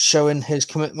showing his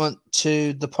commitment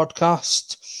to the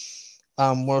podcast.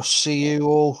 We'll see you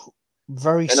all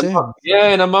very soon.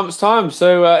 In a month's time.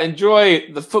 So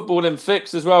enjoy the footballing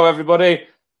fix as well, everybody.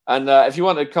 And if you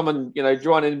want to come and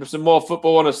join in with some more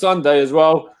football on a Sunday as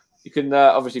well, you can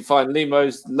obviously find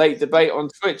Limo's late debate on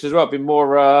Twitch as well. Be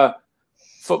more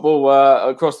football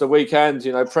across the weekend.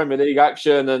 Premier League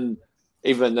action, and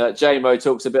even JMO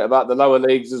talks a bit about the lower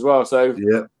leagues as well. So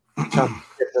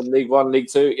Championship and League 1, League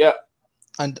 2, yeah.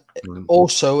 And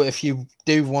also, if you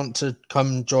do want to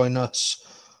come join us,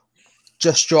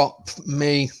 just drop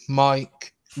me,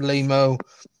 Mike, Limo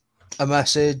a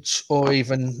message, or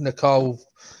even Nicole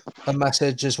a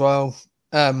message as well,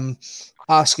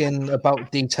 asking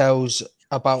about details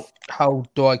about how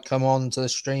do I come on to the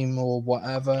stream or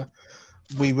whatever.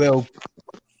 We will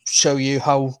show you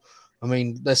how. I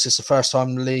mean, this is the first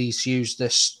time Lee's used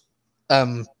this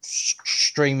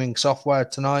streaming software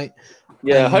tonight.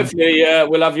 Yeah, hopefully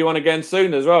we'll have you on again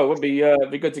soon as well. It would be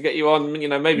good to get you on.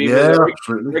 Maybe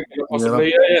absolutely.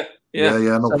 Possibly. Yeah.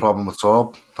 No problem at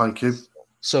all. Thank you.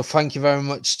 So thank you very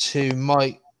much to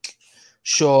Mike,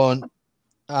 Sean,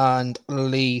 and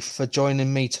Lee for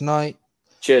joining me tonight.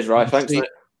 Cheers, right? Thanks, mate.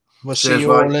 We'll see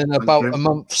you all in about a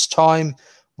month's time,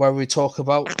 where we talk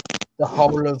about the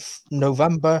whole of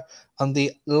November and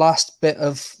the last bit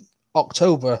of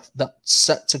October that's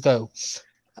set to go.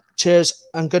 Cheers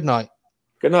and good night.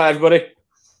 Good night, everybody.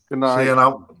 Good night. See you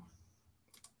now.